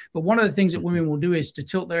touch. But one of the things that women will do is to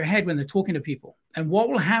tilt their head when they're talking to people. And what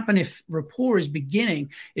will happen if rapport is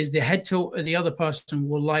beginning is the head tilt of the other person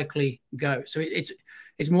will likely go. So it's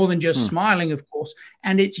more than just smiling, of course.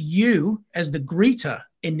 And it's you as the greeter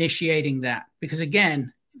initiating that. Because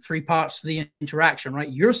again, 3 parts to the interaction, right?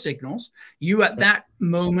 Your signals, you at that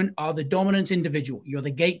moment are the dominant individual. You're the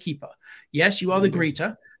gatekeeper. Yes, you are the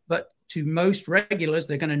greeter, but to most regulars,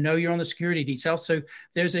 they're going to know you're on the security detail. So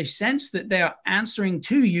there's a sense that they are answering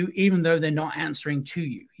to you, even though they're not answering to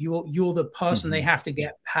you. You're the person they have to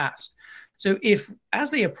get past. So if, as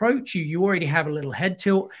they approach you, you already have a little head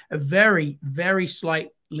tilt, a very, very slight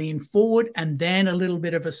lean forward, and then a little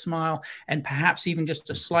bit of a smile, and perhaps even just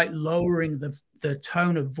a slight lowering the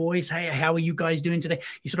tone of voice. Hey, how are you guys doing today?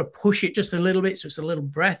 You sort of push it just a little bit, so it's a little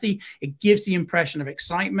breathy. It gives the impression of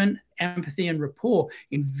excitement, empathy, and rapport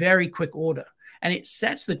in very quick order. And it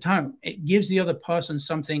sets the tone. It gives the other person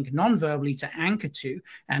something non-verbally to anchor to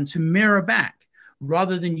and to mirror back,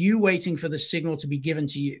 rather than you waiting for the signal to be given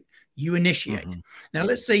to you. You initiate. Now,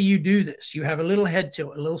 let's say you do this. You have a little head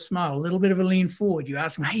tilt, a little smile, a little bit of a lean forward. You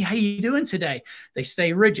ask them, hey, how you doing today? They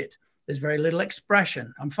stay rigid. There's very little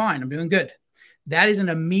expression. I'm fine. I'm doing good. That is an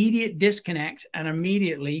immediate disconnect, and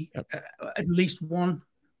immediately at least one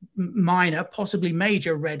minor, possibly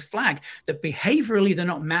major red flag that behaviorally they're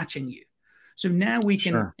not matching you. So now we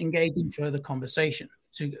can engage in further conversation.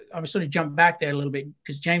 So I was sort of jump back there a little bit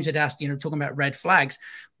because James had asked, talking about red flags.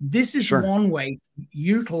 This is one way to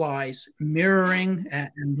utilize mirroring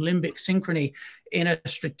and limbic synchrony in a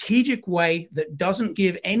strategic way that doesn't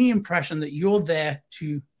give any impression that you're there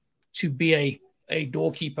to be a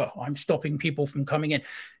doorkeeper. I'm stopping people from coming in.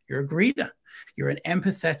 You're a greeter. You're an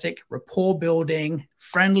empathetic, rapport building,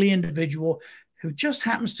 friendly individual who just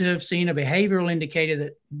happens to have seen a behavioral indicator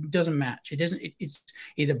that doesn't match. It's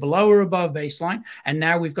either below or above baseline. And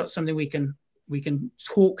now we've got something we can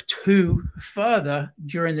talk to further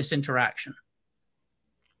during this interaction.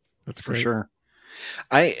 That's great. For sure.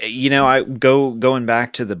 I going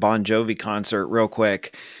back to the Bon Jovi concert real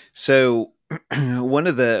quick. So one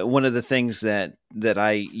of the things that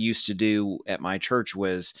I used to do at my church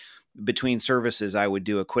was, between services, I would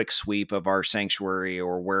do a quick sweep of our sanctuary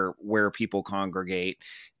or where people congregate,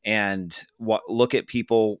 and look at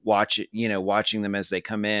people, watching them as they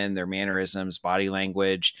come in, their mannerisms, body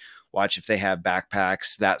language, watch if they have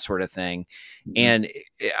backpacks, that sort of thing. And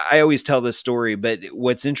I always tell this story, but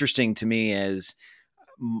what's interesting to me is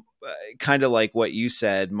kind of like what you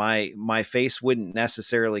said, my face wouldn't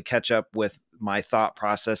necessarily catch up with my thought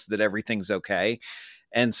process that everything's okay.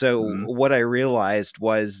 And so what I realized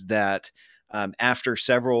was that after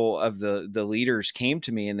several of the leaders came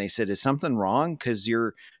to me and they said, is something wrong? Because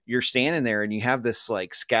you're standing there and you have this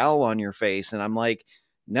like scowl on your face. And I'm like,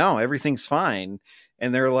 no, everything's fine.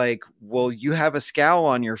 And they're like, well, you have a scowl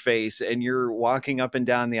on your face and you're walking up and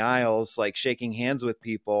down the aisles, like shaking hands with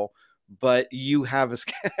people, but you have a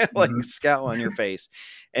scowl on your face.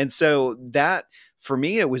 And so that, for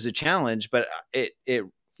me, it was a challenge, but it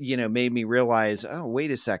made me realize, oh, wait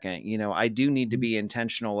a second, I do need to be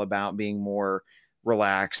intentional about being more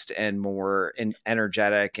relaxed and more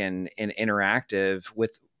energetic and interactive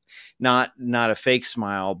with not a fake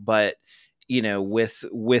smile, but,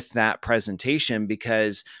 with that presentation,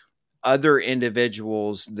 because other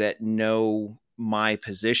individuals that know my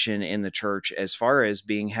position in the church as far as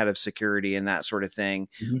being head of security and that sort of thing,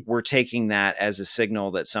 were taking that as a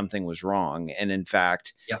signal that something was wrong. And in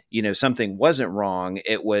fact, something wasn't wrong.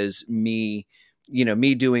 It was me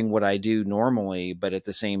doing what I do normally, but at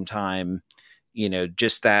the same time,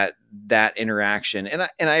 just that interaction. And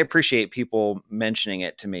I appreciate people mentioning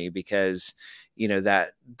it to me, because,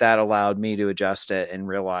 that allowed me to adjust it and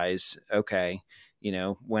realize, okay,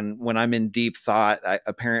 when I'm in deep thought,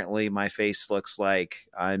 apparently my face looks like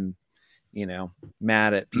I'm,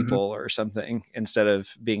 mad at people or something, instead of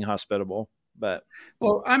being hospitable. But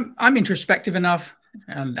well, I'm introspective enough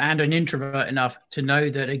and an introvert enough to know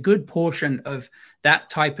that a good portion of that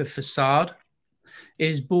type of facade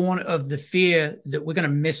is born of the fear that we're going to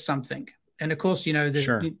miss something. And of course, you know,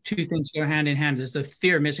 the two things go hand in hand. There's the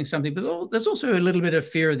fear of missing something, but there's also a little bit of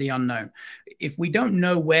fear of the unknown. If we don't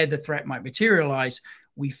know where the threat might materialize,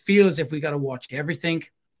 we feel as if we got to watch everything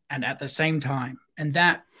and at the same time. And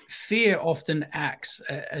that fear often acts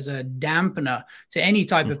as a dampener to any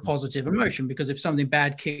type of positive emotion, because if something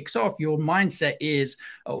bad kicks off, your mindset is,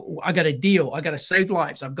 oh, I got to deal, I got to save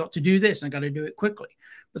lives, I've got to do this, I got to do it quickly.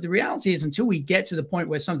 But the reality is, until we get to the point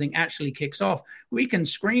where something actually kicks off, we can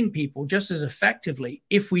screen people just as effectively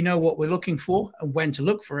if we know what we're looking for and when to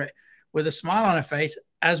look for it, with a smile on our face,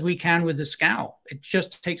 as we can with the scowl. It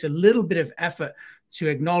just takes a little bit of effort to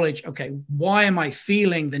acknowledge, okay, why am I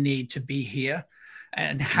feeling the need to be here?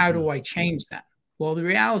 And how do I change that? Well, the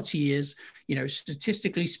reality is, you know,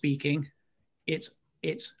 statistically speaking, it's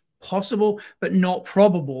possible, but not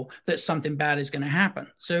probable that something bad is going to happen.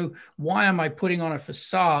 So why am I putting on a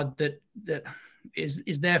facade that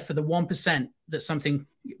is there for the 1% that something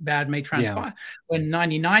bad may transpire, when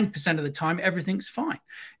 99% of the time everything's fine?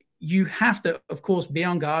 You have to, of course, be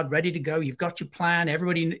on guard, ready to go. You've got your plan.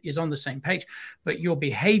 Everybody is on the same page, but your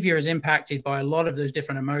behavior is impacted by a lot of those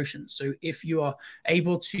different emotions. So if you are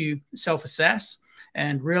able to self-assess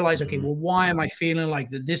and realize, okay, well, why am I feeling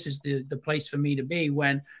like that this is the place for me to be,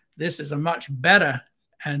 when this is a much better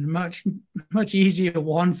and much easier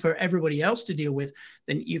one for everybody else to deal with,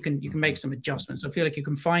 then you can make some adjustments. I feel like you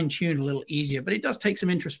can fine tune a little easier, but it does take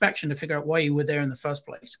some introspection to figure out why you were there in the first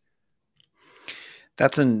place.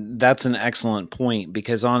 That's an excellent point,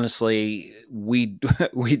 because honestly, we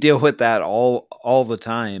deal with that all the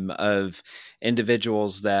time, of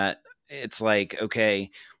individuals that it's like, okay,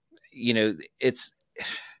 you know,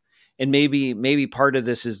 and maybe part of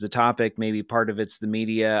this is the topic, maybe part of it's the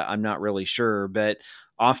media, I'm not really sure, but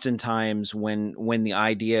oftentimes when the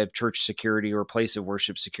idea of church security or place of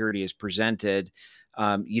worship security is presented,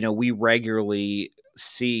 you know, we regularly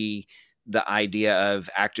see the idea of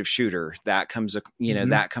active shooter that comes, you know,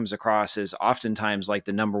 that comes across as oftentimes like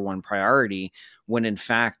the number one priority, when in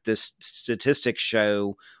fact this statistics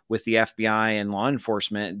show with the FBI and law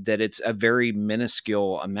enforcement that it's a very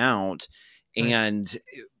minuscule amount. Right. And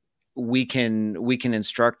we can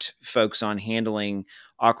instruct folks on handling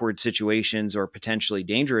awkward situations or potentially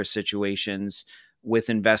dangerous situations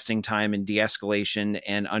with investing time in de-escalation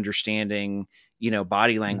and understanding, you know,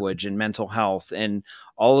 body language and mental health and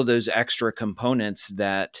all of those extra components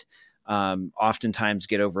that oftentimes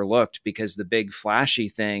get overlooked, because the big flashy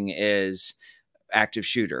thing is active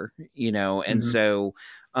shooter, you know? And so,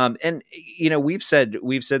 and you know, we've said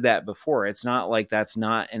that before. It's not like that's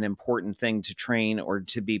not an important thing to train or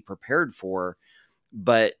to be prepared for,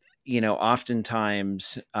 but, you know,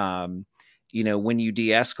 oftentimes, you know, when you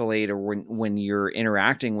de-escalate, or when you're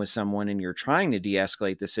interacting with someone and you're trying to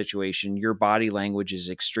de-escalate the situation, your body language is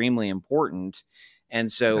extremely important.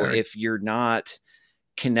 And so if you're not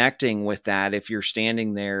connecting with that, if you're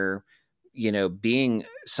standing there, you know, being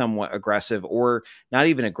somewhat aggressive, or not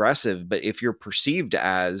even aggressive, but if you're perceived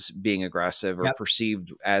as being aggressive or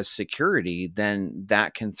perceived as security, then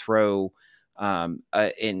that can throw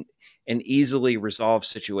an easily resolved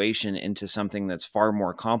situation into something that's far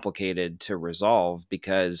more complicated to resolve,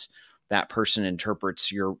 because that person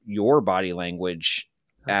interprets your body language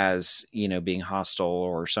as, you know, being hostile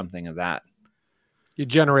or something of that. You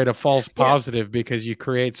generate a false positive because you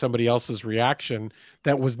create somebody else's reaction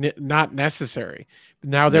that was not necessary.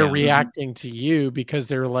 Now they're reacting to you because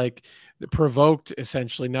they're like provoked,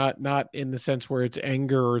 essentially, not in the sense where it's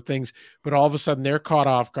anger or things, but all of a sudden they're caught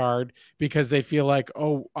off guard because they feel like,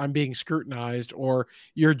 oh, I'm being scrutinized, or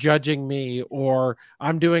you're judging me, or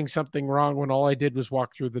I'm doing something wrong when all I did was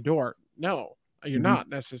walk through the door. No, you're not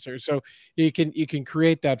necessary. So you can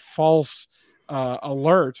create that false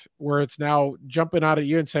alert where it's now jumping out at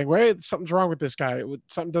you and saying, wait, something's wrong with this guy.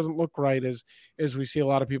 Something doesn't look right, as we see a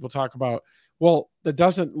lot of people talk about. Well, that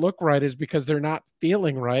doesn't look right is because they're not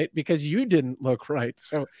feeling right because you didn't look right.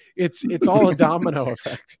 So it's all a domino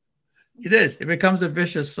effect. It is. It becomes a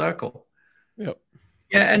vicious circle. Yep.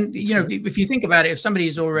 Yeah. And, you know, if you think about it, if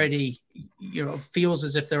somebody's already, you know, feels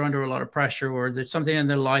as if they're under a lot of pressure, or that something in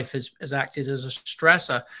their life has acted as a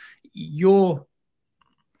stressor, you're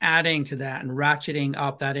adding to that and ratcheting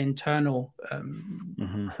up that internal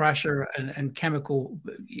pressure and chemical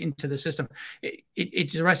into the system.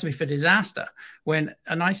 It's a recipe for disaster. When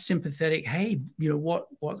a nice sympathetic, hey, you know,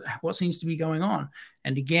 what seems to be going on?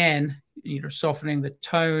 And again, you know, softening the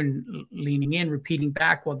tone, leaning in, repeating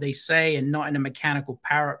back what they say, and not in a mechanical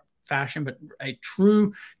parrot fashion, but a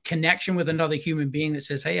true connection with another human being that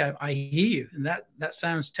says, hey, I hear you. And that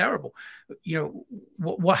sounds terrible. You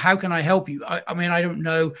know, how can I help you? I mean, I don't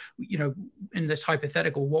know, you know, in this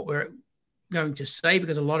hypothetical, what we're going to say,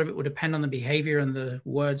 because a lot of it would depend on the behavior and the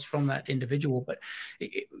words from that individual, but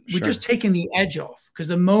we're just taking the edge off, because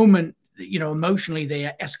the moment, you know, emotionally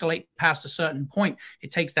they escalate past a certain point,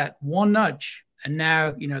 it takes that one nudge, and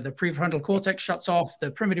now, you know, the prefrontal cortex shuts off,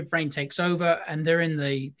 the primitive brain takes over, and they're in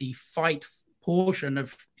the fight portion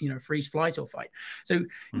of, you know, freeze, flight, or fight. So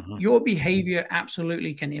your behavior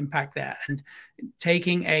absolutely can impact that. And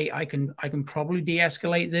taking I can probably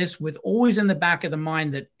de-escalate this, with always in the back of the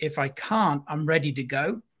mind that if I can't, I'm ready to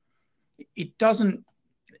go. It doesn't,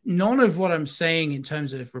 none of what I'm saying in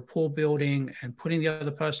terms of rapport building and putting the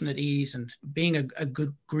other person at ease and being a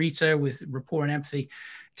good greeter with rapport and empathy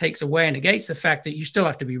takes away and negates the fact that you still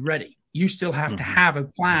have to be ready. You still have to have a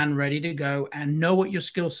plan ready to go and know what your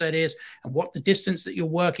skill set is and what the distance that you're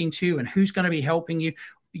working to and who's going to be helping you.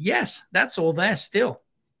 Yes, that's all there still.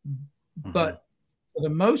 But for the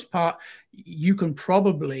most part, you can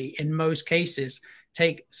probably, in most cases,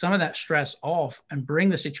 take some of that stress off and bring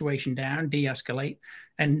the situation down, de-escalate,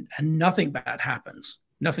 and nothing bad happens.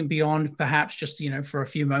 Nothing beyond perhaps just, you know, for a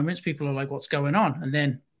few moments, people are like, what's going on? And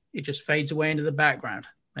then it just fades away into the background,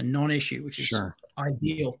 a non-issue, which is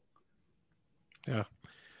ideal. Yeah,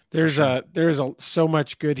 there's so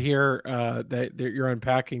much good here that you're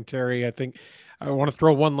unpacking, Terry. I think I want to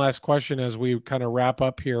throw one last question as we kind of wrap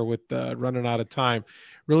up here with running out of time,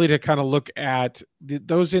 really to kind of look at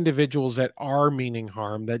those individuals that are meaning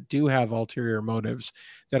harm, that do have ulterior motives,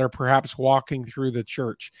 that are perhaps walking through the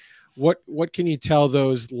church. What can you tell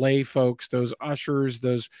those lay folks, those ushers,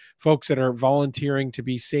 those folks that are volunteering to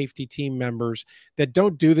be safety team members that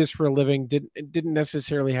don't do this for a living, didn't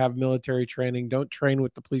necessarily have military training, don't train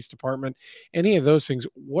with the police department, any of those things?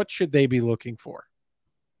 What should they be looking for?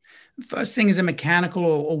 First thing is a mechanical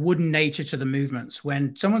or wooden nature to the movements.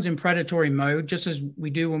 When someone's in predatory mode, just as we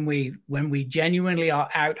do when we genuinely are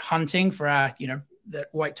out hunting for our, you know, that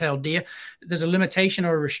white-tailed deer, there's a limitation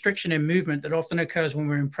or a restriction in movement that often occurs when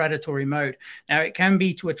we're in predatory mode. Now, it can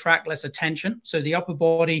be to attract less attention. So the upper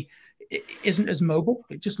body isn't as mobile.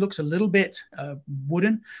 It just looks a little bit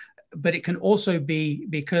wooden, but it can also be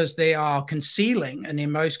because they are concealing. And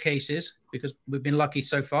in most cases, because we've been lucky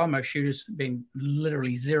so far, most shooters being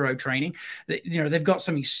literally zero training, that, you know, they've got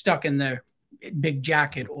something stuck in their big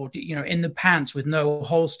jacket or, you know, in the pants with no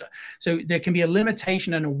holster. So there can be a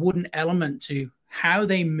limitation and a wooden element to how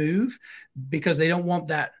they move, because they don't want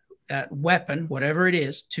that weapon, whatever it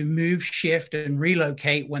is, to move, shift, and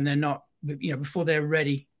relocate when they're not, you know, before they're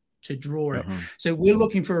ready to draw it. So we're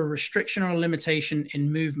looking for a restriction or a limitation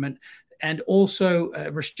in movement, and also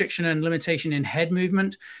a restriction and limitation in head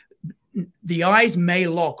movement. The eyes may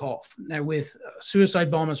lock off. Now, with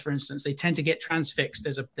suicide bombers, for instance, they tend to get transfixed.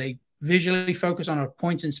 They visually focus on a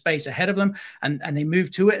point in space ahead of them, and they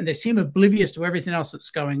move to it, and they seem oblivious to everything else that's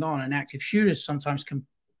going on. And active shooters sometimes can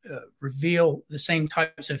reveal the same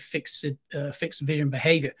types of fixed vision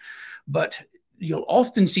behavior. But you'll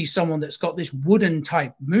often see someone that's got this wooden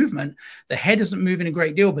type movement. The head isn't moving a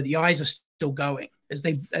great deal, but the eyes are still going as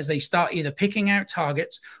they start either picking out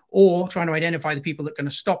targets or trying to identify the people that are going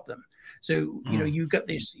to stop them. So, you know, you got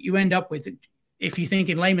this, you end up with, if you think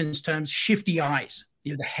in layman's terms, shifty eyes.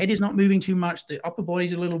 You know, the head is not moving too much. The upper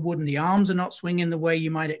body's a little wooden. The arms are not swinging the way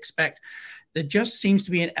you might expect. There just seems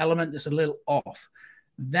to be an element that's a little off.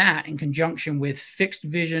 That, in conjunction with fixed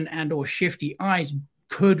vision and or shifty eyes,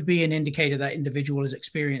 could be an indicator that individual has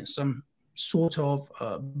experienced some sort of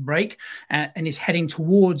break and is heading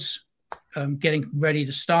towards getting ready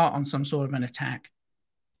to start on some sort of an attack.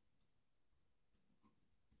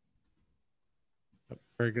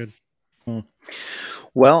 Very good.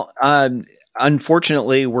 Well,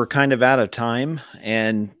 unfortunately, we're kind of out of time,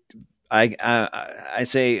 and I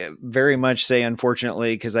say very much say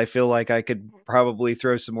unfortunately, because I feel like I could probably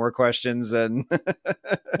throw some more questions. And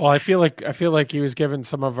well, I feel like he was giving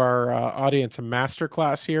some of our audience a master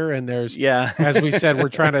class here, and there's, as we said, we're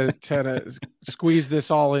trying to squeeze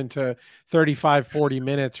this all into 35-40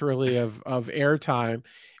 minutes really of airtime.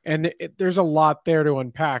 And there's a lot there to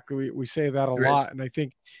unpack. We say that a lot. And I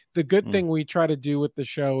think the good thing we try to do with the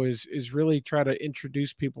show is really try to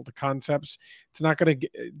introduce people to concepts. It's not going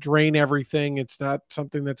to drain everything. It's not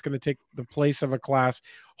something that's going to take the place of a class.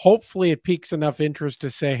 Hopefully it piques enough interest to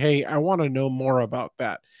say, hey, I want to know more about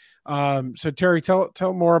that. So Terry, tell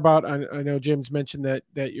more about, I know Jim's mentioned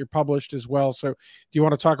that you're published as well. So do you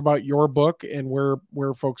want to talk about your book and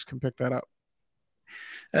where folks can pick that up?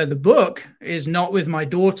 The book is not with my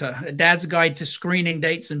daughter, A Dad's Guide to Screening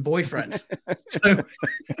Dates and Boyfriends. So,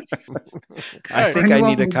 I think I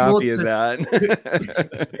need a copy of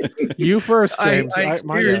that. You first, James.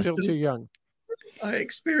 Mine's still too young. I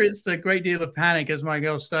experienced a great deal of panic as my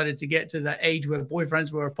girl started to get to that age where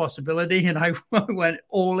boyfriends were a possibility. And I went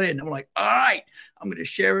all in. I'm like, all right, I'm going to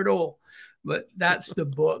share it all. But that's the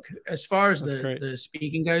book. As far as the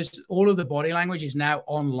speaking goes, all of the body language is now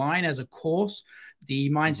online as a course.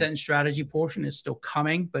 The mindset and strategy portion is still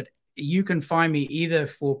coming, but you can find me either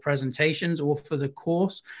for presentations or for the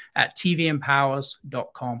course at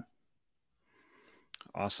tvempowers.com.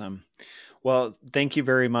 Awesome. Well, thank you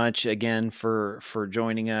very much again for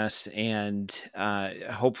joining us. And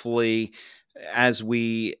hopefully as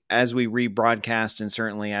we rebroadcast, and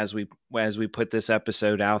certainly as we put this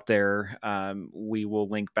episode out there, we will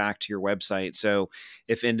link back to your website. So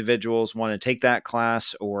if individuals want to take that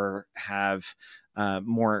class or have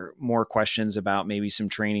more questions about maybe some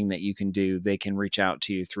training that you can do, they can reach out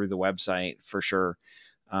to you through the website for sure.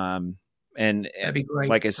 And that'd be great.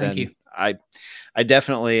 Like I said, thank you. I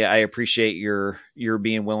definitely appreciate your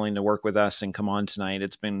being willing to work with us and come on tonight.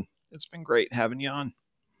 It's been great having you on.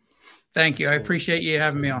 Thank you. I appreciate you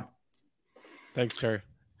having me on. Thanks, Terry.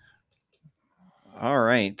 All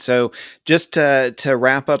right. So just to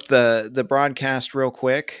wrap up the broadcast real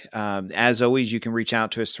quick, as always, you can reach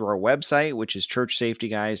out to us through our website, which is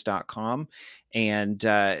churchsafetyguys.com, and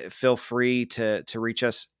feel free to reach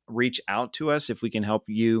out to us if we can help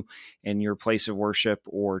you in your place of worship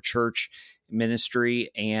or church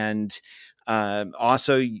ministry. And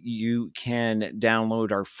also, you can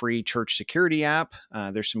download our free church security app.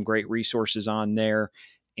 There's some great resources on there,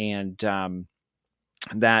 and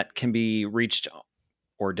that can be reached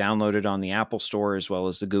or downloaded on the Apple Store as well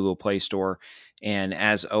as the Google Play Store. And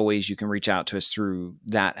as always, you can reach out to us through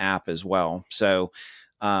that app as well. So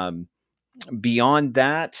beyond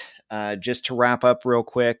that, just to wrap up real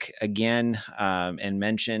quick again, and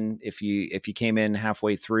mention, if you came in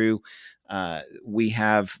halfway through, we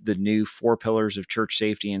have the new 4 Pillars of Church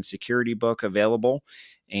Safety and Security book available,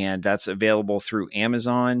 and that's available through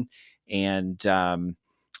Amazon. And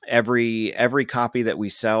every copy that we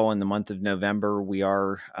sell in the month of November, we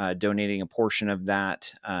are donating a portion of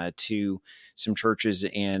that to some churches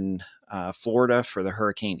in Florida for the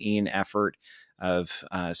Hurricane Ian effort of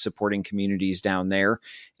supporting communities down there.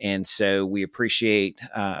 And so we appreciate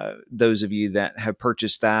those of you that have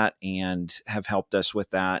purchased that and have helped us with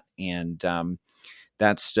that. And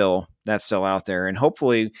that's still out there. And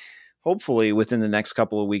hopefully within the next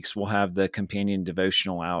couple of weeks, we'll have the companion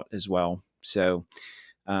devotional out as well. So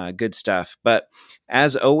good stuff. But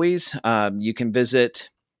as always, you can visit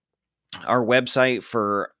our website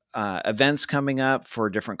for events coming up, for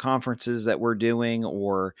different conferences that we're doing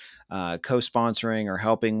or co-sponsoring or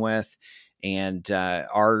helping with. And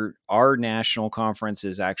our national conference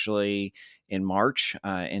is actually in March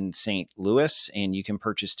in St. Louis, and you can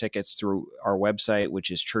purchase tickets through our website,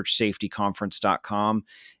 which is churchsafetyconference.com.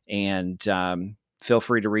 And feel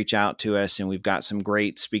free to reach out to us, and we've got some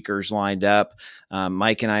great speakers lined up.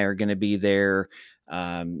 Mike and I are going to be there.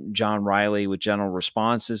 John Riley with General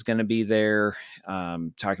Response is going to be there,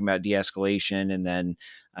 talking about de-escalation. And then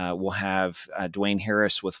we'll have Dwayne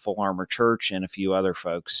Harris with Full Armor Church and a few other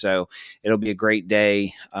folks. So it'll be a great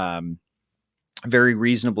day, very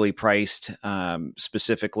reasonably priced,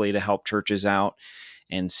 specifically to help churches out.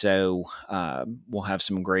 And so we'll have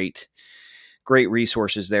some great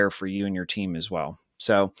resources there for you and your team as well.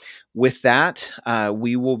 So with that,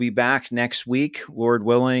 we will be back next week, Lord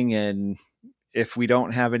willing, and if we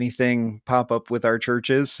don't have anything pop up with our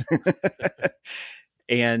churches,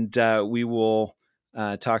 and we will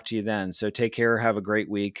talk to you then. So take care. Have a great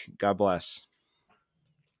week. God bless.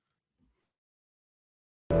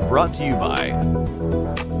 Brought to you by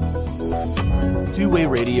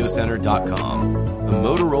TwoWayRadioCenter.com, a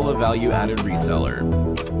Motorola value-added reseller.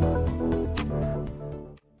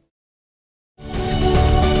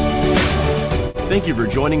 Thank you for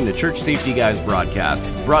joining the Church Safety Guys broadcast,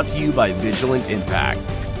 brought to you by Vigilant Impact.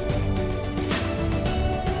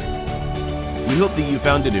 We hope that you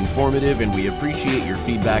found it informative, and we appreciate your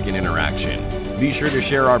feedback and interaction. Be sure to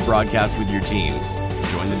share our broadcast with your teams,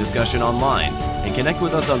 join the discussion online, and connect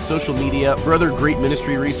with us on social media. For other great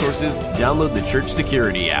ministry resources, download the Church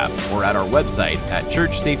Security app or at our website at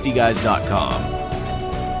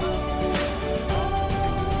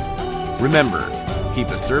churchsafetyguys.com. Remember, keep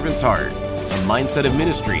a servant's heart, a mindset of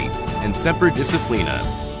ministry, and semper disciplina.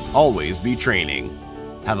 Always be training.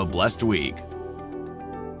 Have a blessed week.